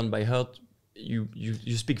something you learn by heart,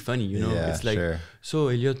 you speak funny, you know. It's like, so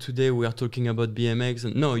Eliot, today we are talking about BMX,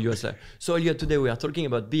 and no, you're like, so Eliot, today we are talking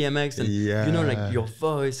about BMX, and you know, like your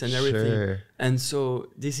voice and everything. And so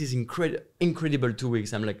this is incredible 2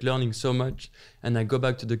 weeks. I'm like learning so much, and I go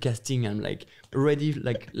back to the casting. I'm like ready,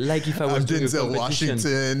 like if I was doing a competition.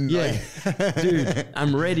 Washington. Yeah, dude,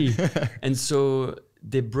 I'm ready. And so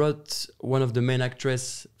they brought one of the main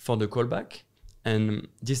actresses for the callback, and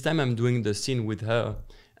this time I'm doing the scene with her.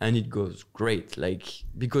 And it goes great, like,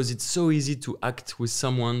 because it's so easy to act with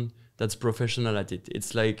someone that's professional at it.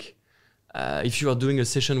 It's like, if you are doing a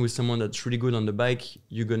session with someone that's really good on the bike,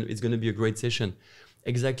 it's gonna be a great session.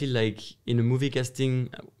 Exactly like in a movie casting,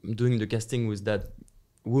 I'm doing the casting with that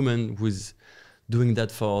woman who's doing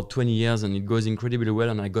that for 20 years, and it goes incredibly well,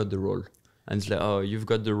 and I got the role. And it's like, oh, you've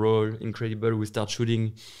got the role, incredible. We start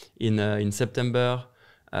shooting in September.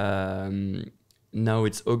 Now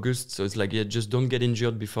it's August, so it's like, yeah, just don't get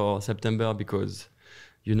injured before September, because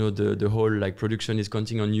you know the whole like production is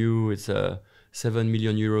counting on you. It's a 7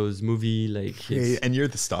 million euros movie, like, and you're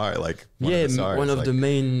the star, like one of the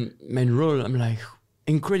main role. I'm like,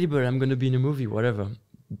 incredible, I'm gonna be in a movie, whatever.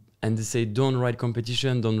 And they say, don't ride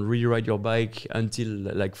competition, don't ride your bike until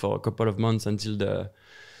like for a couple of months until the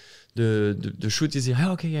shoot is here.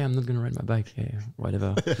 Oh, okay, yeah, I'm not gonna ride my bike, yeah,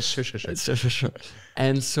 whatever. Sure.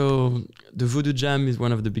 And so the Voodoo Jam is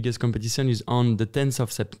one of the biggest competitions. Is on the 10th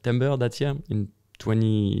of September that year in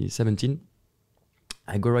 2017.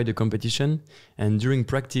 I go ride the competition, and during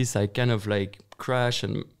practice I kind of like crash,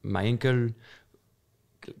 and my ankle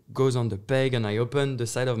goes on the peg, and I open the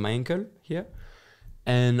side of my ankle here,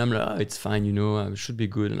 and I'm like, oh, it's fine, you know, I should be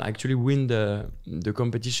good. And I actually win the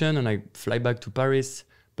competition, and I fly back to Paris.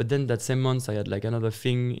 But then that same month, I had like another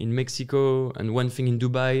thing in Mexico, and one thing in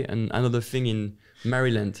Dubai, and another thing in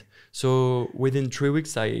Maryland. So within 3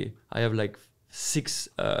 weeks, I have like 6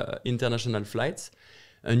 international flights.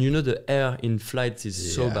 And you know, the air in flights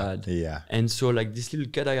is so bad. Yeah. And so like this little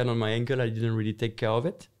cut I had on my ankle, I didn't really take care of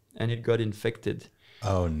it, and it got infected.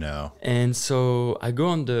 Oh no. And so I go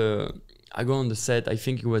on the set. I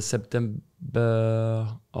think it was September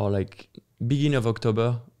or like beginning of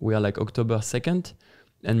October. We are like October 2nd.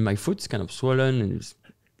 And my foot's kind of swollen, and it's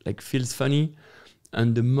like feels funny.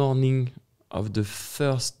 And the morning of the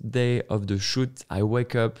first day of the shoot, I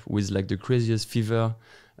wake up with like the craziest fever,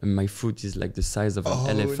 and my foot is like the size of an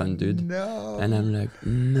elephant, dude. No. And I'm like,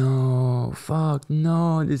 no, fuck,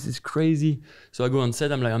 no, this is crazy. So I go on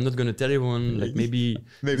set. I'm like, I'm not gonna tell everyone. Like maybe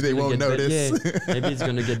they won't notice. Maybe it's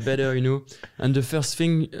gonna get better, you know. And the first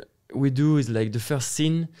thing we do is like, the first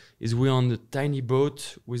scene is we're on the tiny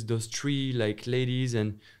boat with those 3 like ladies,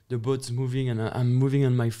 and the boat's moving, and I'm moving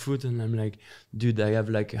on my foot, and I'm like, dude, I have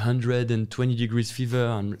like 120 degrees fever.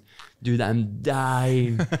 I'm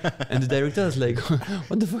dying. And the director is like,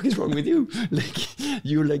 what the fuck is wrong with you? Like,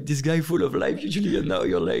 you're like this guy full of life usually, and now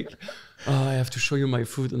you're like, oh, I have to show you my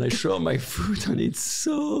foot. And I show my foot, and it's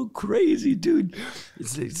so crazy, dude.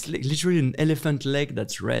 It's like literally an elephant leg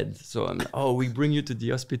that's red. So I'm like, oh, we bring you to the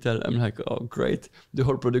hospital. I'm like, oh, great. The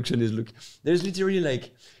whole production is looking. There's literally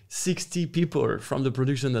like 60 people from the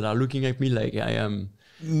production that are looking at me like I am.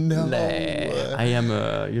 No. I am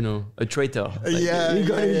a traitor. Like, yeah.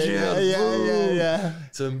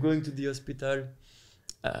 So I'm going to the hospital,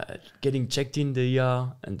 getting checked in the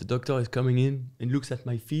ER, and the doctor is coming in and looks at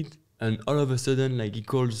my feet. And all of a sudden, like, he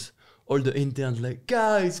calls all the interns, like,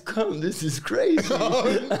 guys, come, this is crazy. Oh,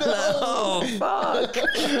 no. Oh, fuck.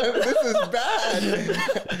 This is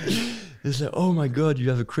bad. It's like, oh my God, you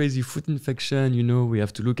have a crazy foot infection. You know, we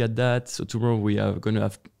have to look at that. So tomorrow we're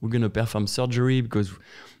gonna perform surgery, because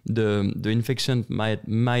the infection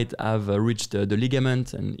might have reached the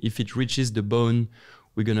ligament, and if it reaches the bone,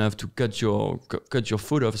 we're gonna have to cut your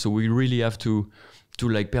foot off. So we really have to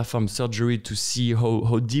like perform surgery to see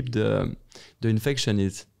how deep the infection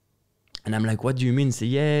is. And I'm like, what do you mean? Say,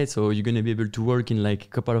 yeah, so you're gonna be able to work in like a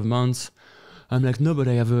couple of months. I'm like, no, but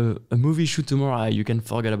I have a movie shoot tomorrow. You can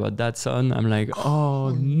forget about that, son. I'm like,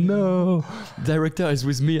 oh no. Director is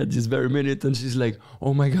with me at this very minute, and she's like,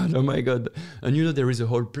 oh my god. And you know, there is a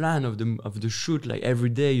whole plan of the shoot, like every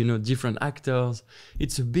day, you know, different actors.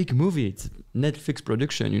 It's a big movie. It's a Netflix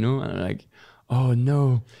production, you know. And I'm like, oh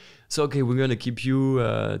no. So okay, we're gonna keep you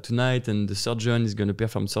tonight, and the surgeon is gonna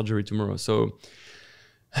perform surgery tomorrow. So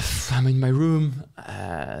I'm in my room,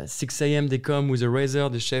 6 a.m. they come with a razor,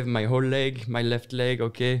 they shave my whole leg, my left leg,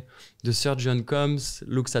 okay. The surgeon comes,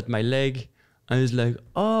 looks at my leg, and he's like,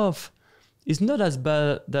 oh, it's not as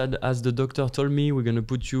bad as the doctor told me. We're gonna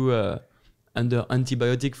put you under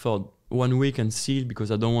antibiotic for 1 week and seal, because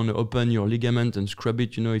I don't want to open your ligament and scrub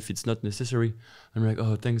it, you know, if it's not necessary. I'm like,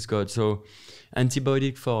 oh, thanks God. So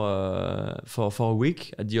antibiotic for a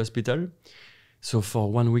week at the hospital. So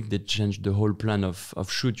for 1 week, they changed the whole plan of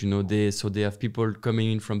shoot, you know. They have people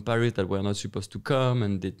coming in from Paris that were not supposed to come,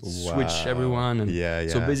 and they switch everyone. And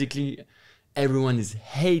so basically, everyone is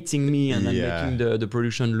hating me, and I'm making the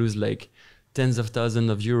production lose like tens of thousands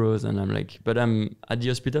of euros. And I'm like, but I'm at the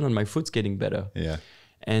hospital and my foot's getting better. Yeah.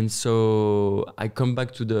 And so I come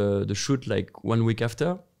back to the shoot like 1 week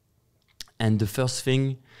after, and the first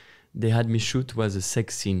thing they had me shoot was a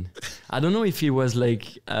sex scene. I don't know if it was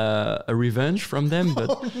like a revenge from them, but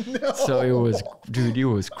so it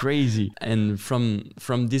was crazy. And from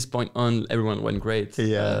this point on, everyone went great.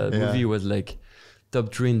 The movie was like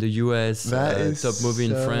top 3 in the US, top movie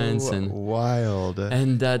in France, and wild.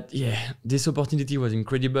 And this opportunity was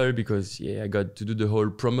incredible because I got to do the whole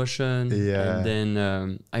promotion. And then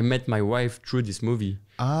I met my wife through this movie,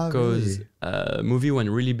 because movie went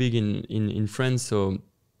really big in France. So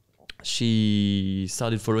she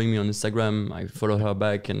started following me on Instagram. I followed her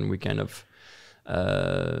back, and we kind of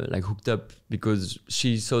like hooked up because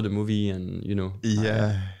she saw the movie, and you know.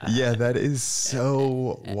 That is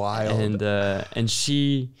so wild. And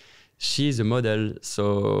she's a model,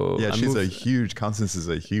 so Constance is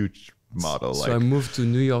a huge model. So I moved to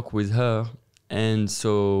New York with her, and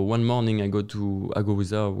so one morning I go with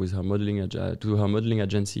her with her modeling to her modeling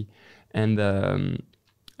agency, and her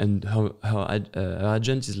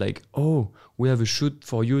agent is like, oh, we have a shoot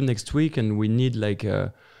for you next week, and we need like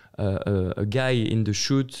a guy in the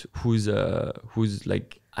shoot who's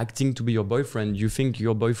like acting to be your boyfriend. You think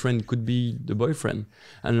your boyfriend could be the boyfriend?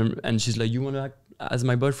 And she's like, you want to act as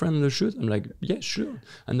my boyfriend on the shoot? I'm like, yeah, sure.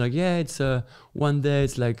 And like, it's one day,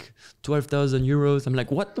 it's like 12,000 euros. I'm like,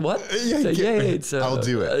 what? It's I'll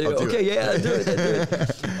do it. I'll do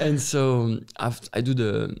it. And so I do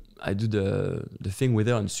the thing with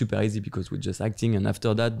her, and super easy because we're just acting. And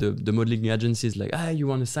after that, the modeling agency is like, you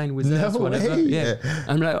want to sign with us, whatever. Yeah.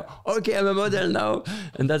 I'm like, okay, I'm a model now.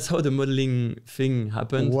 And that's how the modeling thing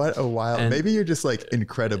happened. What a wild. Maybe you're just like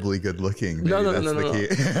incredibly good looking. No. Not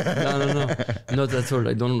at all.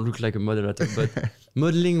 I don't look like a model at all. But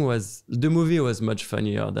the movie was much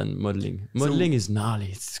funnier than modeling. Modeling is gnarly.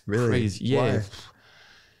 It's really crazy. Yeah. Why?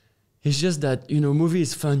 It's just that, you know, movie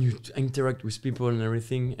is fun. You interact with people and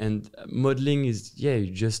everything. And modeling is, you're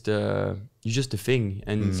just a thing.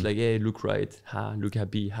 And it's like, look right. Look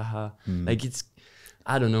happy. Haha. Like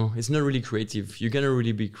I don't know. It's not really creative. You're going to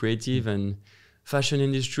really be creative. And fashion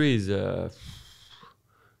industry is a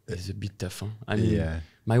bit tough. Huh? I mean,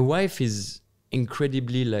 my wife is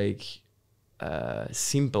incredibly like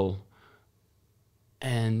simple.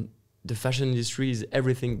 And the fashion industry is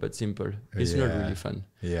everything but simple. It's not really fun.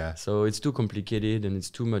 Yeah. So it's too complicated, and it's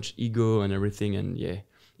too much ego and everything. And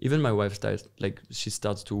even my wife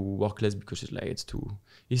starts to work less because she's like, it's too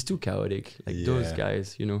chaotic. Like those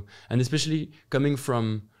guys, you know. And especially coming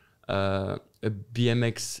from a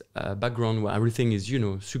BMX background where everything is, you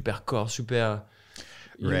know, super core, super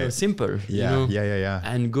simple. You know? Yeah.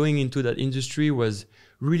 And going into that industry was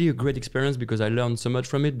really a great experience because I learned so much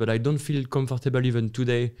from it. But I don't feel comfortable even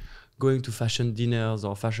today going to fashion dinners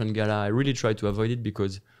or fashion gala. I really try to avoid it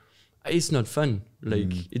because it's not fun.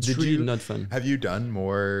 Like it's really not fun. Have you done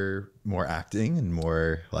more acting and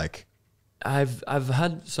more like? I've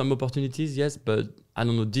had some opportunities, yes, but I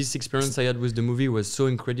don't know. This experience I had with the movie was so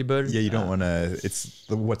incredible. Yeah, you don't want to. It's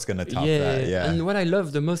what's gonna top that. Yeah. And what I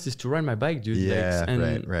love the most is to ride my bike, dude. Yeah,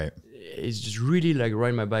 right. It's just really like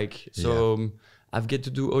ride my bike. So I've get to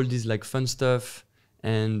do all this like fun stuff.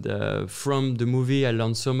 And from the movie, I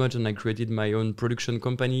learned so much, and I created my own production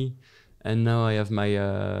company. And now I have my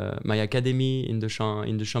academy in the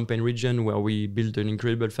Champagne region, where we built an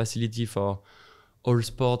incredible facility for all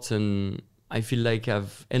sports and I feel like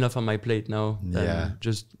I've enough on my plate now.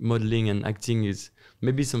 Just modeling and acting is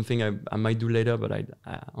maybe something I might do later, but I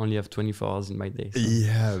only have 24 hours in my day. So.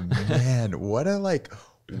 Yeah, man, what a like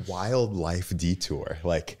wild life detour.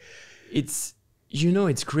 Like it's, you know,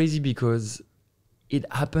 it's crazy because it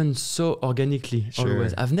happens so organically.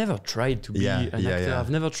 Always. I've never tried to be an actor. I've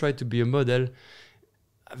never tried to be a model.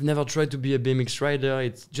 I've never tried to be a BMX rider.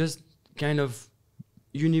 It's just kind of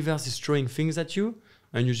universe is throwing things at you,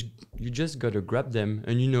 and you just gotta grab them.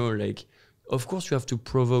 And you know, like, of course you have to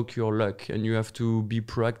provoke your luck and you have to be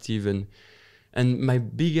proactive. And my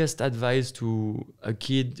biggest advice to a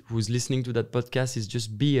kid who's listening to that podcast is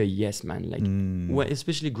just be a yes man. Like,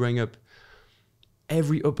 especially growing up,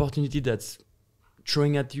 every opportunity that's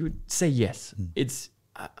throwing at you, say yes. It's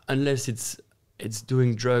unless it's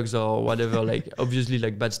doing drugs or whatever, like obviously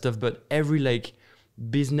like bad stuff, but every like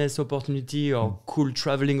business opportunity or cool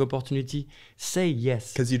traveling opportunity, say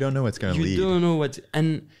yes. Because you don't know what's going to lead. You don't know what.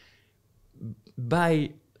 And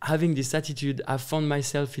by having this attitude, I found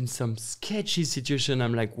myself in some sketchy situation.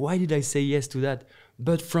 I'm like, why did I say yes to that?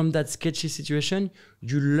 But from that sketchy situation,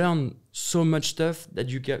 you learn so much stuff that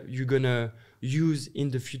you're gonna use in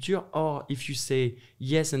the future. Or if you say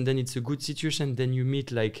yes and then it's a good situation, then you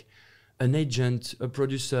meet like an agent, a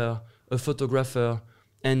producer, a photographer,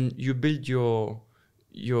 and you build your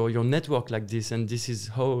network like this. And this is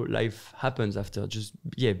how life happens after. Just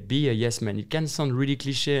be a yes man. It can sound really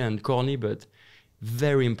cliche and corny, but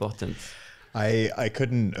very important. I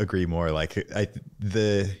couldn't agree more. Like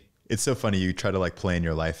it's so funny. You try to like plan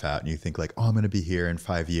your life out and you think like, oh, I'm going to be here in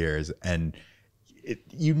 5 years, and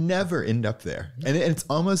you never end up there. And it's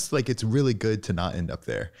almost like it's really good to not end up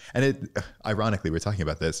there. And ironically, we're talking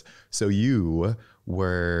about this. So you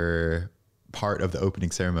were part of the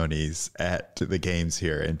opening ceremonies at the games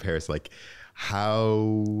here in Paris. Like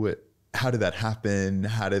how did that happen?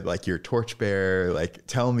 How did like your torchbearer, like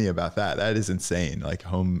tell me about that. That is insane. Like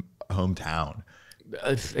hometown.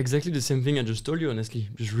 Exactly the same thing I just told you, honestly.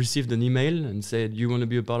 Just received an email and said, you want to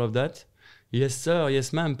be a part of that? Yes, sir.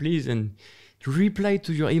 Yes, ma'am, please. And reply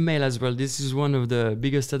to your email as well. This is one of the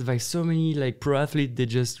biggest advice. So many like pro athletes, they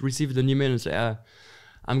just received an email and say,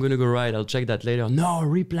 I'm going to go ride. I'll check that later. No,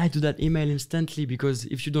 reply to that email instantly, because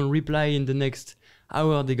if you don't reply in the next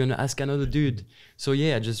hour, they're going to ask another dude. So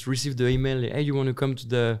I just received the email. Hey, you want to come to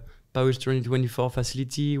the Paris 2024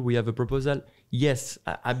 facility? We have a proposal. Yes,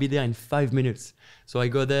 I'll be there in 5 minutes. So I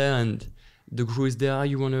go there and the crew is there.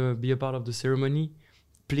 You want to be a part of the ceremony?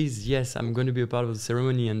 Please, yes, I'm going to be a part of the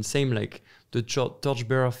ceremony. And same, like the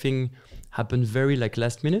torchbearer thing happened very like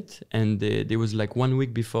last minute. And there was like 1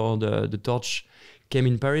 week before the torch came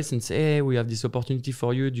in Paris and said, hey, we have this opportunity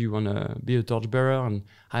for you. Do you want to be a torchbearer? And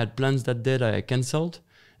I had plans that day that I canceled.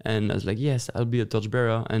 And I was like, yes, I'll be a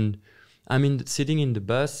torchbearer. And I'm sitting in the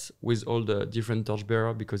bus with all the different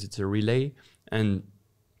torchbearers because it's a relay. And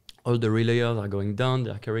all the relayers are going down.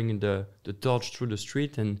 They're carrying the torch through the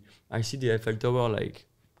street. And I see the Eiffel Tower like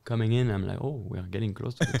coming in. I'm like, oh, we're getting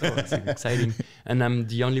close to the tower. It's exciting. And I'm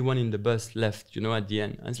the only one in the bus left, at the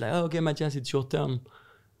end. And it's like, oh, okay, Matthias, it's your turn.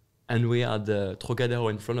 And we are at the Trocadero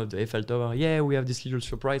in front of the Eiffel Tower. Yeah, we have this little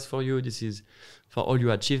surprise for you. This is for all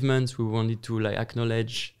your achievements. We wanted to like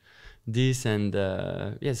acknowledge this. And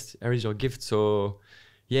yes, here is your gift. So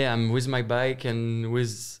I'm with my bike and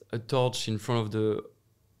with a torch in front of the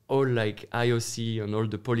all like IOC and all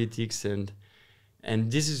the politics. And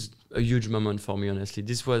this is a huge moment for me, honestly.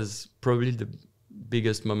 This was probably the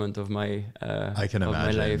biggest moment of my I can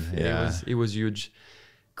imagine. My life. Yeah. It was huge.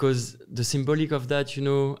 Because the symbolic of that,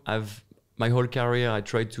 I've my whole career, I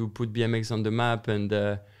tried to put BMX on the map, and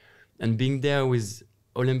being there with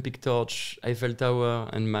Olympic torch, Eiffel Tower,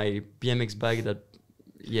 and my BMX bike that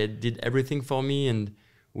did everything for me, and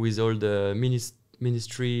with all the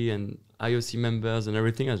ministry and IOC members and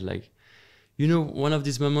everything, I was like, one of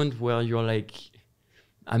these moments where you're like,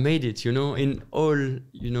 I made it, in all,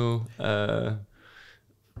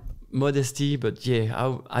 modesty, but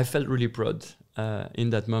I felt really proud. In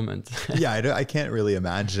that moment. I can't really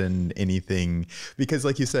imagine anything, because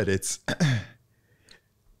like you said, it's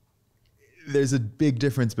there's a big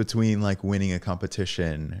difference between like winning a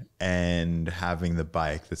competition and having the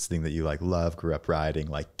bike, this thing that you like love, grew up riding,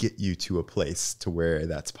 like get you to a place to where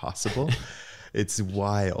that's possible. It's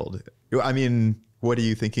wild. I mean, what are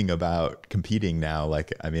you thinking about competing now?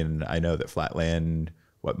 Like, I mean, I know that Flatland,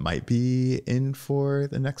 might be in for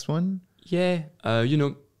the next one?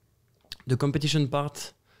 The competition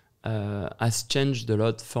part has changed a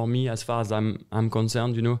lot for me as far as I'm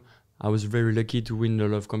concerned. I was very lucky to win a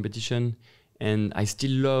lot of competition, and I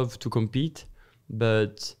still love to compete,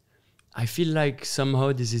 but I feel like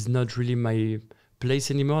somehow this is not really my place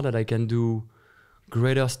anymore that I can do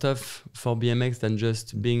greater stuff for BMX than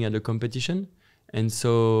just being at a competition. And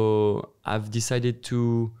so I've decided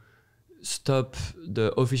to stop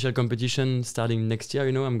the official competition starting next year.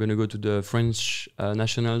 I'm going to go to the French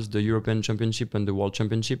Nationals, the European Championship and the World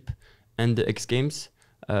Championship and the X Games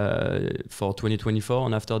for 2024.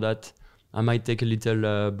 And after that, I might take a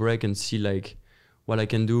little break and see like what I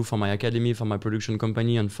can do for my academy, for my production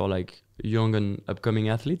company, and for like young and upcoming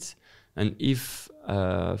athletes. And if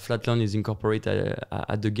Flatland is incorporated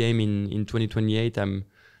at the game in 2028, I'm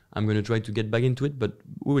going to try to get back into it, but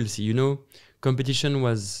we will see. Competition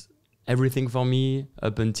was everything for me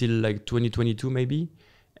up until like 2022 maybe,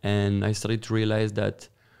 and I started to realize that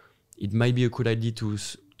it might be a good idea to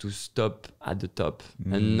stop at the top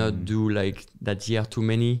and not do like that year too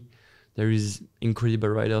many. There is incredible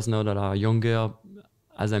riders now that are younger,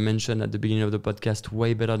 as I mentioned at the beginning of the podcast,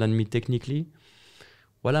 way better than me technically.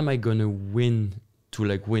 What am I gonna win to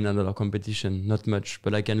like win another competition? Not much,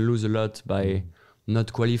 but I can lose a lot by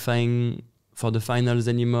not qualifying for the finals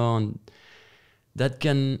anymore, and that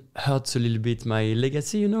can hurt a little bit my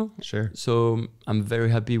legacy, Sure. So I'm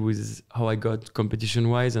very happy with how I got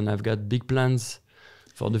competition-wise, and I've got big plans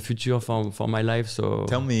for the future for my life. So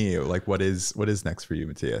tell me, like, what is next for you,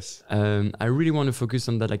 Matthias? I really want to focus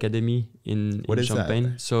on that academy in Champagne.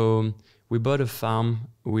 That? So we bought a farm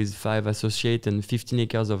with 5 associates and 15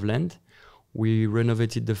 acres of land. We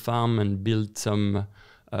renovated the farm and built some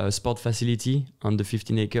sport facility on the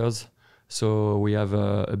 15 acres. So we have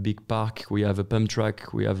a big park, we have a pump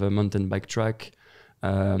track, we have a mountain bike track.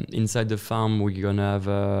 Inside the farm, we're gonna have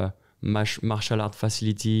a martial art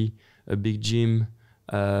facility, a big gym,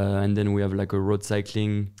 and then we have like a road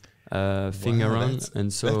cycling thing around.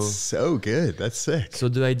 And so that's so good. That's sick. So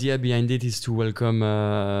the idea behind it is to welcome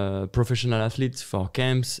professional athletes for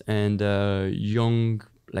camps and young,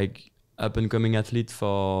 like up and coming athletes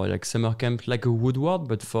for like summer camp, like a Woodward,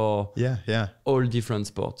 but for all different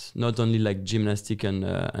sports, not only like gymnastic and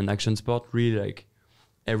action sport, really like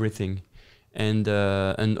everything. And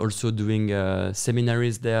also doing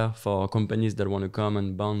seminaries there for companies that want to come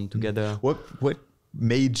and bond together. What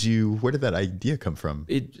made you, where did that idea come from?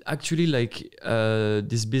 It actually like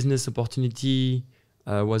this business opportunity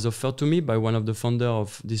was offered to me by one of the founders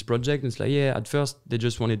of this project. It's like, at first they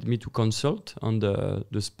just wanted me to consult on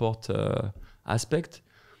the sport aspect.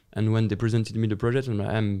 And when they presented me the project,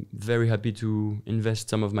 I'm very happy to invest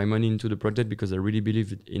some of my money into the project because I really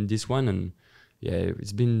believe in this one. And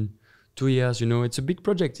it's been 2 years, it's a big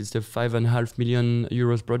project. It's a 5.5 million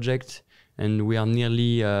euros project. And we are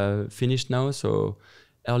nearly finished now. So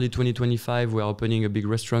early 2025, we're opening a big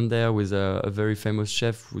restaurant there with a very famous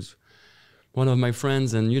chef who's one of my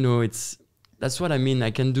friends. And, that's what I mean.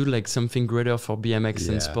 I can do like something greater for BMX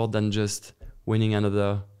and sport than just winning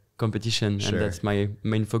another competition. Sure. And that's my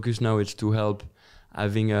main focus now, is to help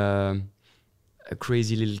having a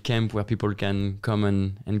crazy little camp where people can come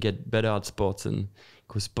and get better at sports. And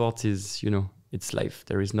because sport is, it's life.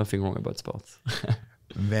 There is nothing wrong about sports.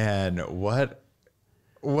 Man, what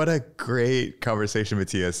a great conversation,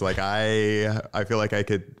 Matthias. Like I feel like I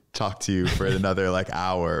could talk to you for another like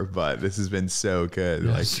hour, but this has been so good.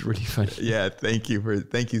 Yeah, it's really fun. Yeah, thank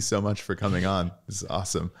you so much for coming on. This is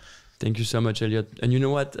awesome. Thank you so much, Eliot. And you know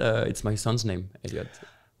what? It's my son's name, Eliot.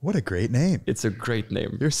 What a great name. It's a great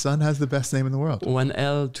name. Your son has the best name in the world. 1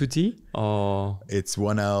 L, 2 T? Or it's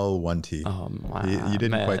 1 L, 1 T. Oh, wow, you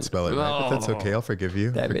didn't quite spell it right, but that's okay. I'll forgive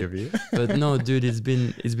you. But no, dude, it's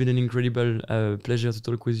been an incredible pleasure to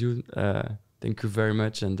talk with you. Thank you very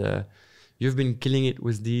much. And you've been killing it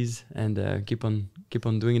with these, and keep on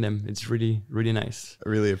doing them. It's really, really nice. I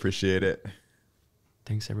really appreciate it.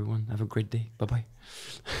 Thanks, everyone. Have a great day. Bye-bye.